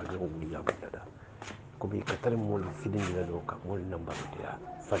man dada yow wuli ya man dada ko bi katare mo fidin la do ka mo namba te ya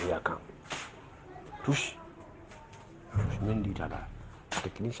fanya kan tush men di tala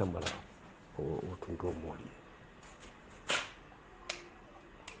technicien bala o tunto moli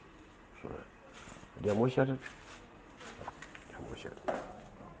dia mo shata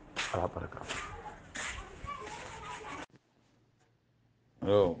ala baraka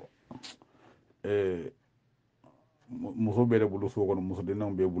yo muso bere bulu so kono muso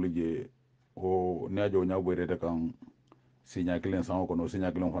dinam be bulu je o naajo nya boyrete kan sinya kilen san kono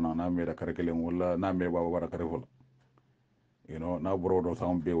sinya kilen fana na me da kare kilen wala na me baba bara kare fol you know na brodo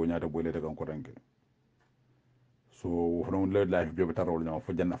san be o nyaata boylete kan ko tanke so from le life be tarol nyam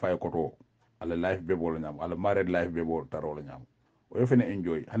fo janna fay koto ala life be bol nyam ala married life be bol tarol nyam o yefene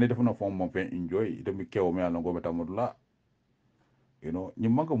enjoy hande defuna fom mo fe enjoy to mi kew me ala ngo betamudla you know ñi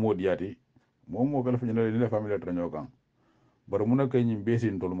manka modiyati mo kala fanya le famille tranyo kan bar muna kay ñi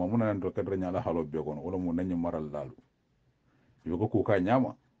besin tol ma muna nan to kadra nyala halo be kon wala mo nañu maral dalu yo ko ka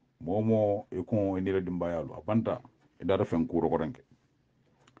nyama mo e ko ni la dimbayalu abanta e dara fen kuro ko ranke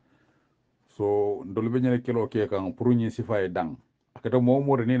so ndol be ñene kilo ke kan pour ñi sifa e dang akata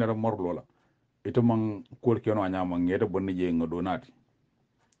mo re ni na marlo la ito man ko ke no nyama ngede bonni je ngado nati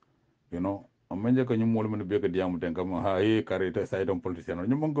you know amanje ko nyum wolmen be ko diamu den kam ha e karita say don politicien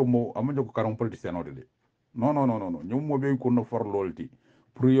nyum ngo mo amanje ko karam politicien o de non nyum mo be ko no for lolti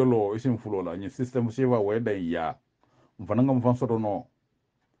pour yolo isim fulola ni system siva we day ya mfana ngam fan soto no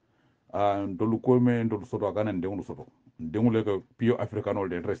ndolu ko me ndolu soto kana ndengulu soto ndengule ko pio africanol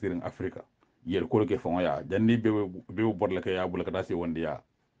de restiring africa yel ko ke fon ya janni be borle ke ya bula ka tasi wondi ya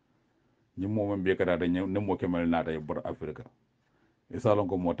nyum mo be ka da ne mo kemal na day bor africa e salon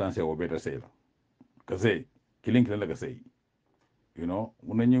ko mo tanse o be ta sela kasi killing la kasi you know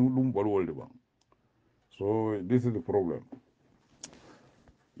unanyi dum bol wolde ba so this is the problem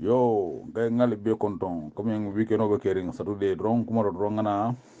yo ngay ngal be konton comme en weekend obe kering saturday dron kuma do dron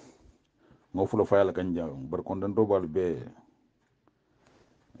ngana ngo fulo fayal kanja bar konton do bal be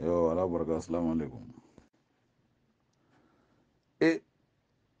yo ala baraka assalamu alaikum e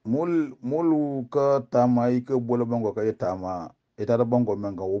mol ka tama ike bola bango ka tama itara bango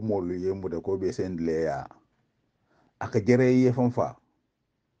menga wo mol yembude ko be sendle ya aka jere ye fanfa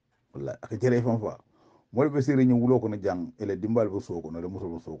wala aka jere fanfa mol be siri ni wulo ko na jang ele dimbal be soko no le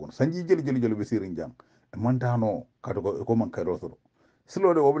muso soko sanji jeli be siri jang e mantano kato ko man kado so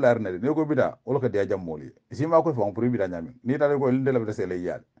silo de woblar ne ne ko bida wala ka dia jam moli si ma ko fa pour bida nyami ni dale ko linde la be sele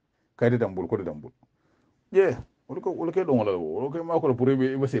yaal kayde dambul ko de dambul ye wala ke don wala ke ma ko pour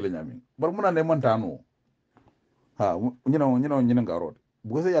be sele nyami bar muna ne mantano ha ñino ngarode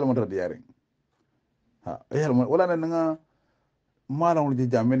bu ko se yalla mata diare ha yalla wala ne nga malam lu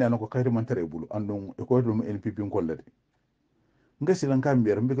jamme ne ko kayde man tere bulu andon e ko dum NPP kollede nga silan kam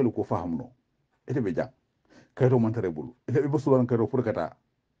bier mbekal ko fahamno ete be jang kaydo man tere bulu ete be sulan kaydo furkata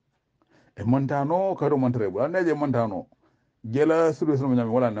e montano kaydo man tere bulu neje montano jela suru sunu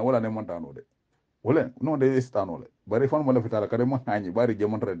nyame wala ne montano de wala no de stano le bari fon mo la fitala kade mo hanyi bari je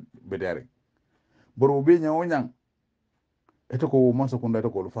montre be diare boro be nyawo nyang ete ko man sakunda ete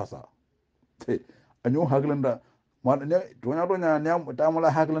ko lu fasa anyo haglanda man ne tonya nyam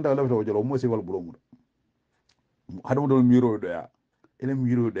tamala haglanda la to jolo mo si wal bulo mu hadum dol miro do ya ele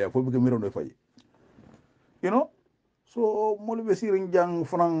miro do ya fo bi miro do fay you know so mol be sirin jang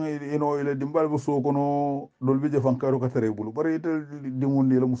fran ele dimbal bu so kono dol be jefan karo ka tere bulu bari ite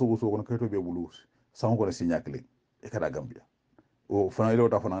dimundi la muso so kono kayto be bulu sama ko signakle e kada gambia o fran ile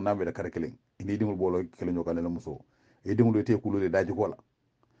wata fran nambe da karkelen indi dimul bolo kelen yo kala muso e dimul te kulule daji kola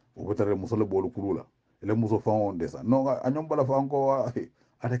o botare muso le bolo kulula ele muso fa on desa no anyom bala fa anko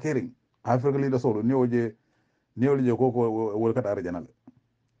ata kering afrika li da solo niwoje ko wol kata arjanal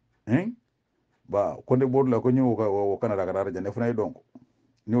ba konde bodla ko nyu ko canada ka arjane fnay donc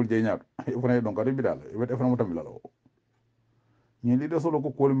niwol je nyaak fnay donc adu bidal e wete fna mutam lalo ni li da solo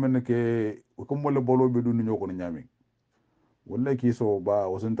ko kol men ke ko mo le bolo be dun nyoko no nyami wala ki so ba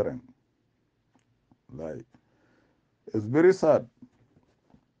wasun tren like it's very sad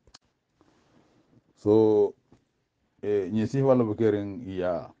so ni si wala bu kering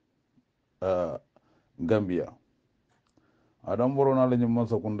ya Gambia adam borona la nyum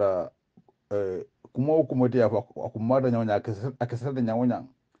sakunda kuma ti afa kuma da nyawnya akesa da nyawnya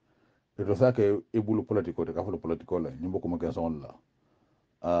to sake ibulu politiko te kafulu politiko la nyumbo kuma ke son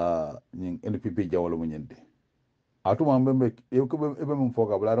la nyin NPP jawalo mo nyende atuma mbembe ko be mum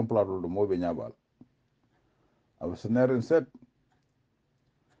foga bla ran plato do mo be nyabal ab senaren set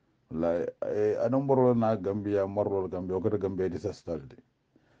la adam borona na Gambia marlo Gambia ko Gambia disastalde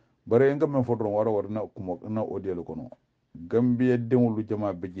bare ngam men fodron wara na kuma na audio ko no Gambia demulu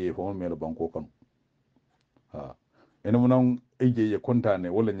jama beje fo melo banko kan ha ene munan eje ye kontane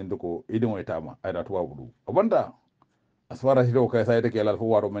wala nyinde ko ide mo itama ayda to wabudu abanda asfara hido kay sayde ke lal fo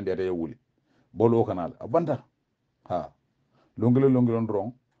waro men de wuli bolo kanal abanda ha longolo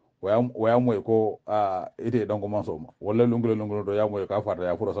ndron waya moy ko ite dongo mansoma wala longolo do ya moy ka fata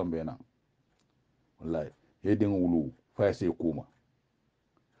ya furo sambe na wallahi yedin wulu fa sai kuma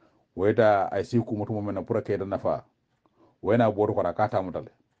wayta ay si kuma to men na pura kay da nafa wayna bodo ko rakata mutale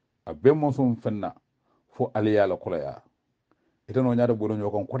abbe mon sum fenna fo aliya la kolaya ita no nyaada bodo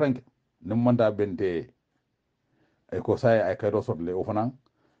nyokon kotanke nim manda bente ay ko say ay kaydo sotle o fanan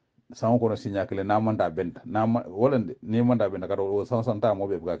sama ko no signakle na manda benta na wolande ni manda benta kado o sansanta mo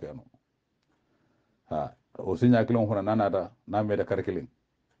be buga keno ha o signakle on fana nanada na meda karkelin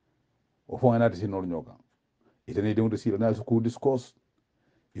o fo ngana tinor nyoka ita ni dum sila na su discourse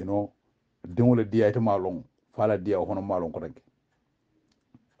you know dum dia ita malong fala dia o hono malong kotanke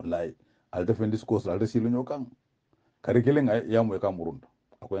wallahi al defen discourse al sila nyokan karkelin ya mo ka murunda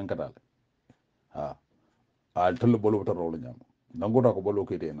ako en katale ha al tolo bolo to rolo nyam nangoda ko bolo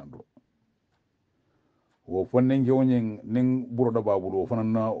kete nando wo fonnen jewñen nin buroda babulu o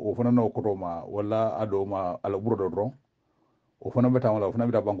fanana kotoma wala adoma ala buroda dron o fana beta wala o fana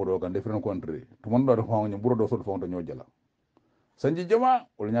bita banko do kan different country to man do fawni buroda sol fawto nyojala sanji jama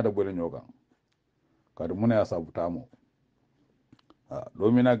wala nyaada boyle nyoga kadu mune asabu tamo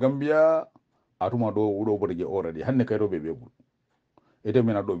do mina Gambia atuma do wudo bodje already hanne kay do be bebul ede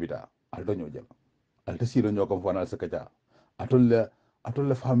mina do bita aldo nyojala alta silo nyokam fana sakaja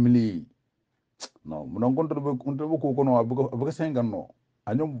atolle family no munon konto be ko kono abuga sengan no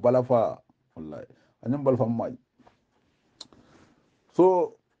anyum balafa wallahi anyum balfa may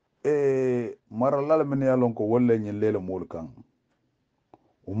so maralal men yalon ko wolle nyin lele mol kan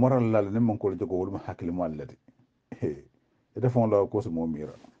o maralal ne man ko jogo wol ma hakil mallati ite fon la ko mo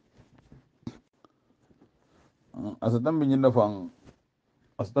mira asa tambi nyinda fan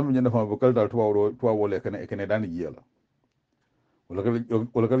bokal dal tuwa wole kene dan yela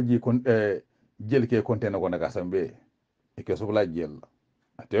wala kal ji kon jel ke container ko naga sambe e ke so la jel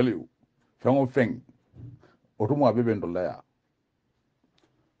I tell you fengo feng otumo abebe ndola ya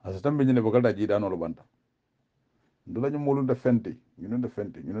asa tambi nyine bokal da ji dan lo banta ndola ñu molu de fenti ñu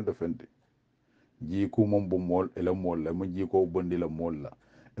de fenti ji ku mom bu mol ele mol la mo ji ko bondi la mol la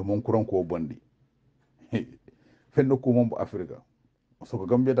e mon kuran ko bondi fenno ku mom bu afrika so ko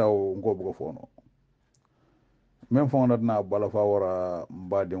gambia taw ngo bu ko fono même fon na bala fa wara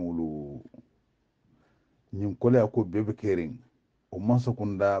mbaden wulu ñin kole ko bebe kering o manso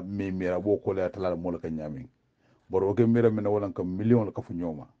kunda me mira bo kole atala mol ka nyami boro ke mira mena wala kam million ka fu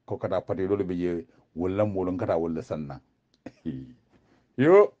ñoma ko kada pati dole be je wala mol ngata wala sanna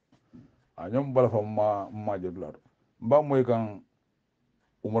yo a ñom bala fa ma jodla mba moy kan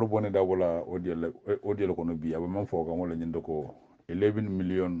umar bone da wala odiel ko no bi aba man fo kan wala ñindo ko 11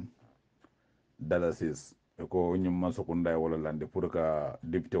 million dollars ko ñum man so kunda wala lande pour ka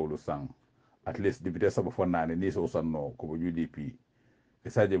député wala sang at least député saba fo nane ni so sanno ko bo UDP e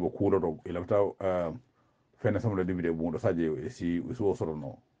saje bo kuulo do e lafta fene samla député bo do saje si so soro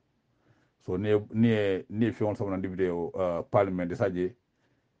no so ni fion samna député parlement de saje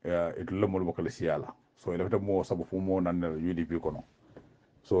e to lamol bo kala siala so e lafta mo saba fu mo nan UDP kono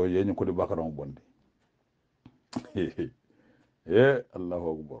so yeñu ko de bakaron bonde allahu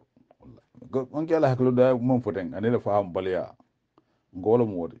akbar on kala haklu da mom foten anela faham balya ngolo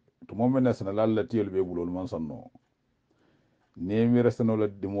modi to mom men sana lalla tiyel be bulol man sanno ne mi resano la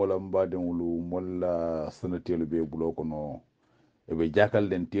dimola mbaden wulu molla sana tiyel be bulo kono e be jakal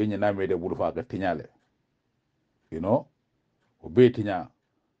den tiyo na mede bulu fa ka tinyale o be tinya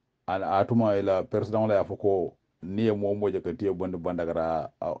an atuma ila president la afoko ni mo moje ka tiyo banda gara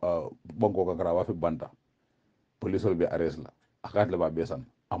banko ka gara wa fi banda police be arrest la akat la ba besan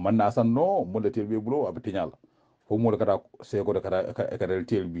amma na san no mo de telbi bulo ab tinyal fo mo kata se ko kata ka del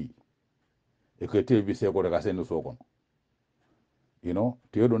telbi e ko telbi se ko ka sen so kon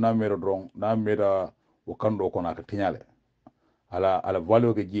tiyo do na mero drong na mera o kando ko na ka tinyale ala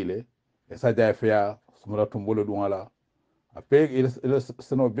valeur ke jile e sa jay fiya sumra tumbolo dum ala a pe il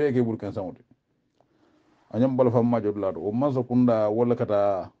seno be ke bul kan sawde anyam bal fam ma jodla do o manso kunda wala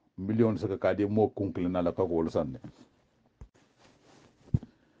kata million saka kadi mo kunklina la ka ko sanne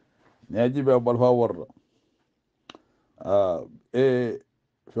ñaji be bal fa worda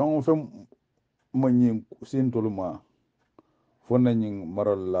fem ma ñi sintoluma fonna ñi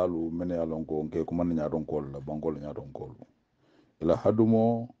maral lalu mene alon ko ke ko man ñaton kol la bangol ñaton kol ila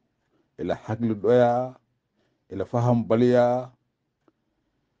hadumo ila hakli doya ila faham baliya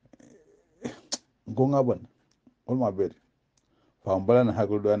gonga ban wol ma beti faham balana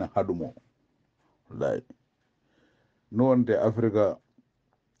hakli doya na hadumo wallahi no wonte afrika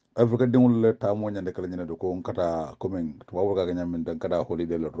dingul le ta mo nyande kala nyande ko kata komen to wawo ga nyamin dan kada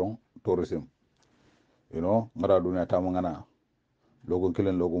holiday le ron tourism ngara duniya ta mo ngana logon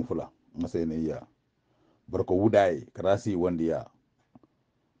kilen logon fula masene iya barko wudai karasi wandiya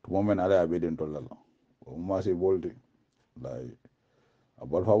to momen ala be den tollal o masi boldi lay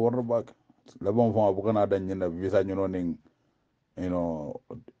abal fa wordo bak la bon fon bu kana dan nyina visa nyino ning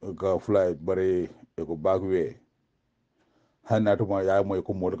ga flight bare e ko bagwe hanna to ma ya moy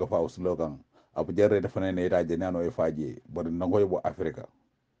ko mod ka fa slogan abu jarre dafa ne ita jenano e faje bar nangoy bo afrika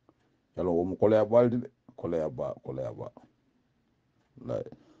yalo o mo kolya baldi kolya ba lay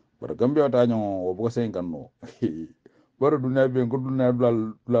bar gambia ta nyon o bu ko sen kanno bar duniya be ko duniya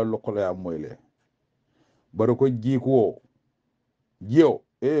dula lo kolya moyle bar ko ji ko jiyo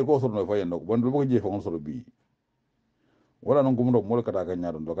ko soro no fayen ko bon ko ji fa on soro bi wala non ko mo kata ka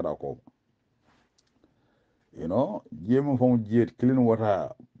nyaado do kata ko jemu fam jiet clean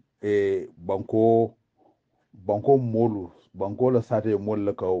water banko molu banko la sate mol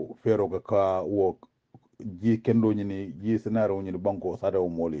la kaw fero ka wo ji kendo nyini ji scenario nyini banko sate o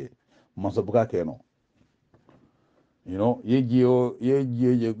moli man so buka keno ye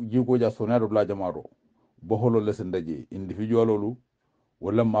ji ko ja sonado la jamaro boholo lesen daje individualolu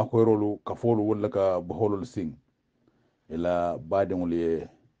wala makoyrolu kafolu wala ka boholo sing ila badengol ye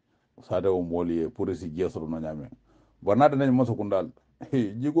sade o moli pour si jesoro no nyame barnade nañ mo sokundal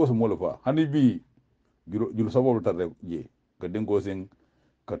jigo so molo fa hani bi julo sabolu tarde je ka dengo sing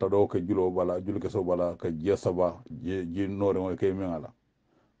ka tado ka julo ke so bala ka jesaba ji nore mo ke mengala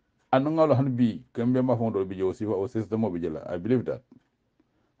an ngalo hani bi kambe ma fondo bi jo si o system bi jela I believe that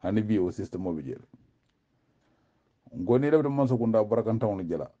hani bi o system bi jela ngoni rewde mo sokunda barakan tawni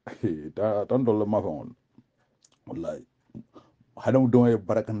jela ta tan dol ma fa on wallahi hadam don e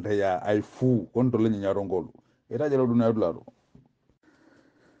barakanta ya ay fu on to leñi ñarongolu ita jelo duna dularo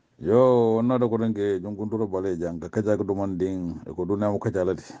yo wonnade ko renke jonkuntoro bale jang ka kajaka duman din e ko dunamo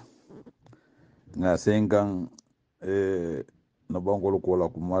kajalati nga senkan na bangolu kola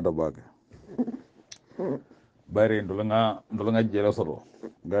ko mada bake bare ndolanga jela soro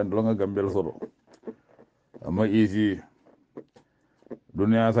ga ndolanga gambel soro amma isi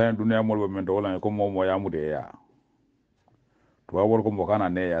duniya molba men to wala ko momo yamude ya to wawol ko mbokana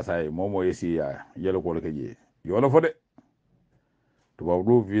ne ya sai momo yesi ya yelo ko le je yolo fode to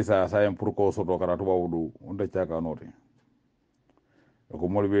bawdu visa sai pour ko soto kara to bawdu onda chaka noti ko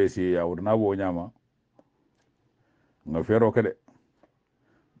molbe yesi ya wudna bo nyama nga fero kede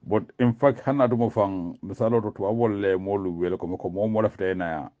but in fact hanna dum fan misalo to wawol le molu wele ko momo lafte na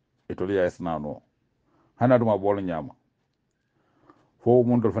ya itoliya esnano hanna dum bol nyama fo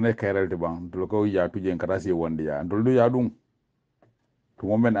mun dol fane kayralte ban dol ko ya tuje kata si wonde ya dol du ya dum to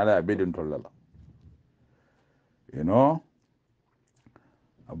momen ala bedin tollala you know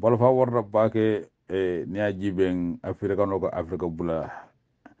bol fa warda bake ni ajiben afrika no ko afrika bula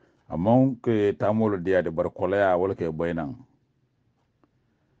amon ke tamolo dia de bar kolaya wala ke baynan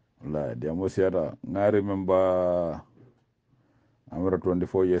la dia mo siata ngari memba amara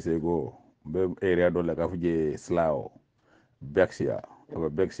 24 years ago be area do la ka fuje slao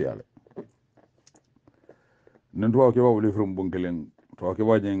𝒂𝒄𝒄𝒆𝒔 nen to ke ba wuli from bunkelen to ke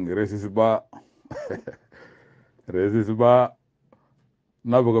ba jeng resis ba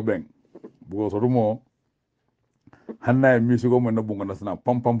na bugo beng bugo so rumo hanna mi sigo mo na bungo nasna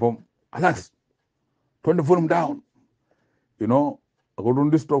pam alas turn the volume down you know ko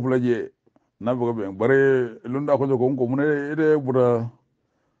dun stop la je na bugo beng bare lunda ko jogo ko mun ede bura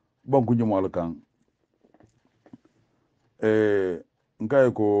banku jumal kan ngai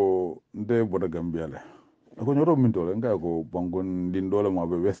ko nde boda Gambia le ko nyoro min to ngai ko bangon din dole ma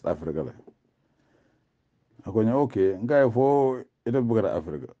be West Africa le ko nya okay ngai fo ede bugara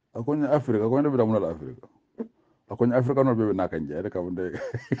Africa ko nya Africa ko nya be damuna Africa ko nya Africa no be na kanje ede ka bunde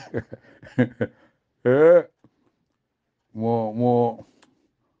mo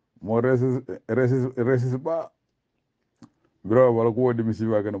resis ba bro wala ko wodi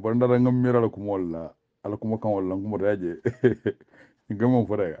misiba kana bar ndara ngam mira la ko molla ala kuma kan wala ngum raje ngam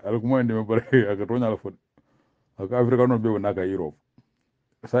fore ala kuma ndeme bare aka tonya la fod aka Africa no be na ka Europe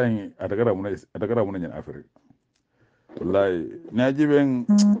sai atagara mun nyen Africa wallahi naji ben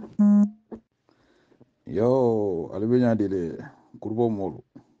yo albe nyaadi de kurbo molu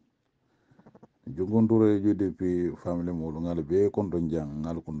jongon Touray UDP family molu ngal be kon don jang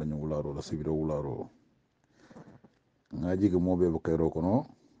ngal kon dañu wularo la sibiro wularo ngaji ke mobe ba kayro kono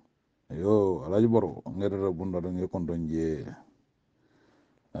yo alaji boro ngedara bunda ngi kon don je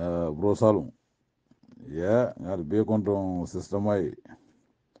bro salum ya ngal be kon don system ay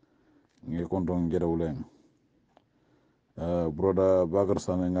ngi kon don jeda wulen broda bagar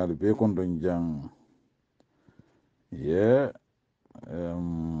sane ngal be kon don jang yeah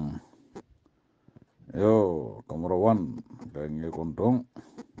yo kamara wan ngi kon don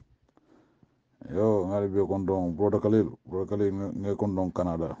yo ngal be kon don broda Khalil ngi kon don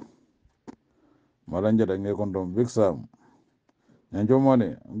Canada malanja da ngi kon don Big Sam nyanjo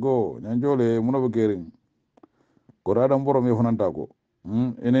mane go nyanjole muno be gering ko radam borom e fonanta ko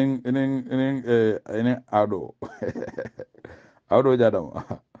enen ado ado jadam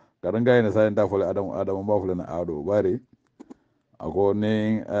karanga ene sa enta fole adam ba fole na ado bari ako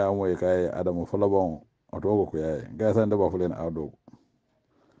ne amoy kay adam fola bon oto ko yaay ga sa enta ba fole na ado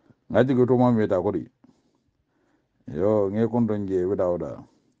ngaji go to ma meta ko di yo nge kon don je witawda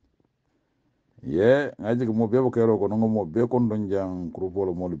ye ngaji ko mo be ko ro ko no mo be kon don jang groupe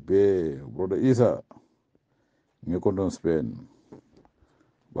mo be broda Isa nge kon don Spain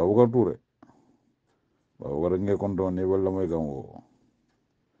babu ka Touray babu nge kon don ni wala moy gam wo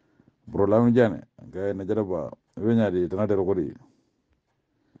bro Lamine Diané gay na jaraba weñadi tana der ko di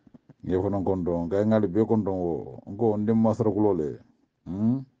nge fonon kon don gay ngali be kon don wo ngo ndim masara ko lole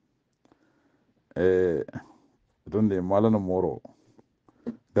donde malana moro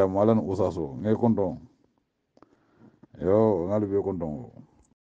da malana usaso nge kon don yo ngali be kon don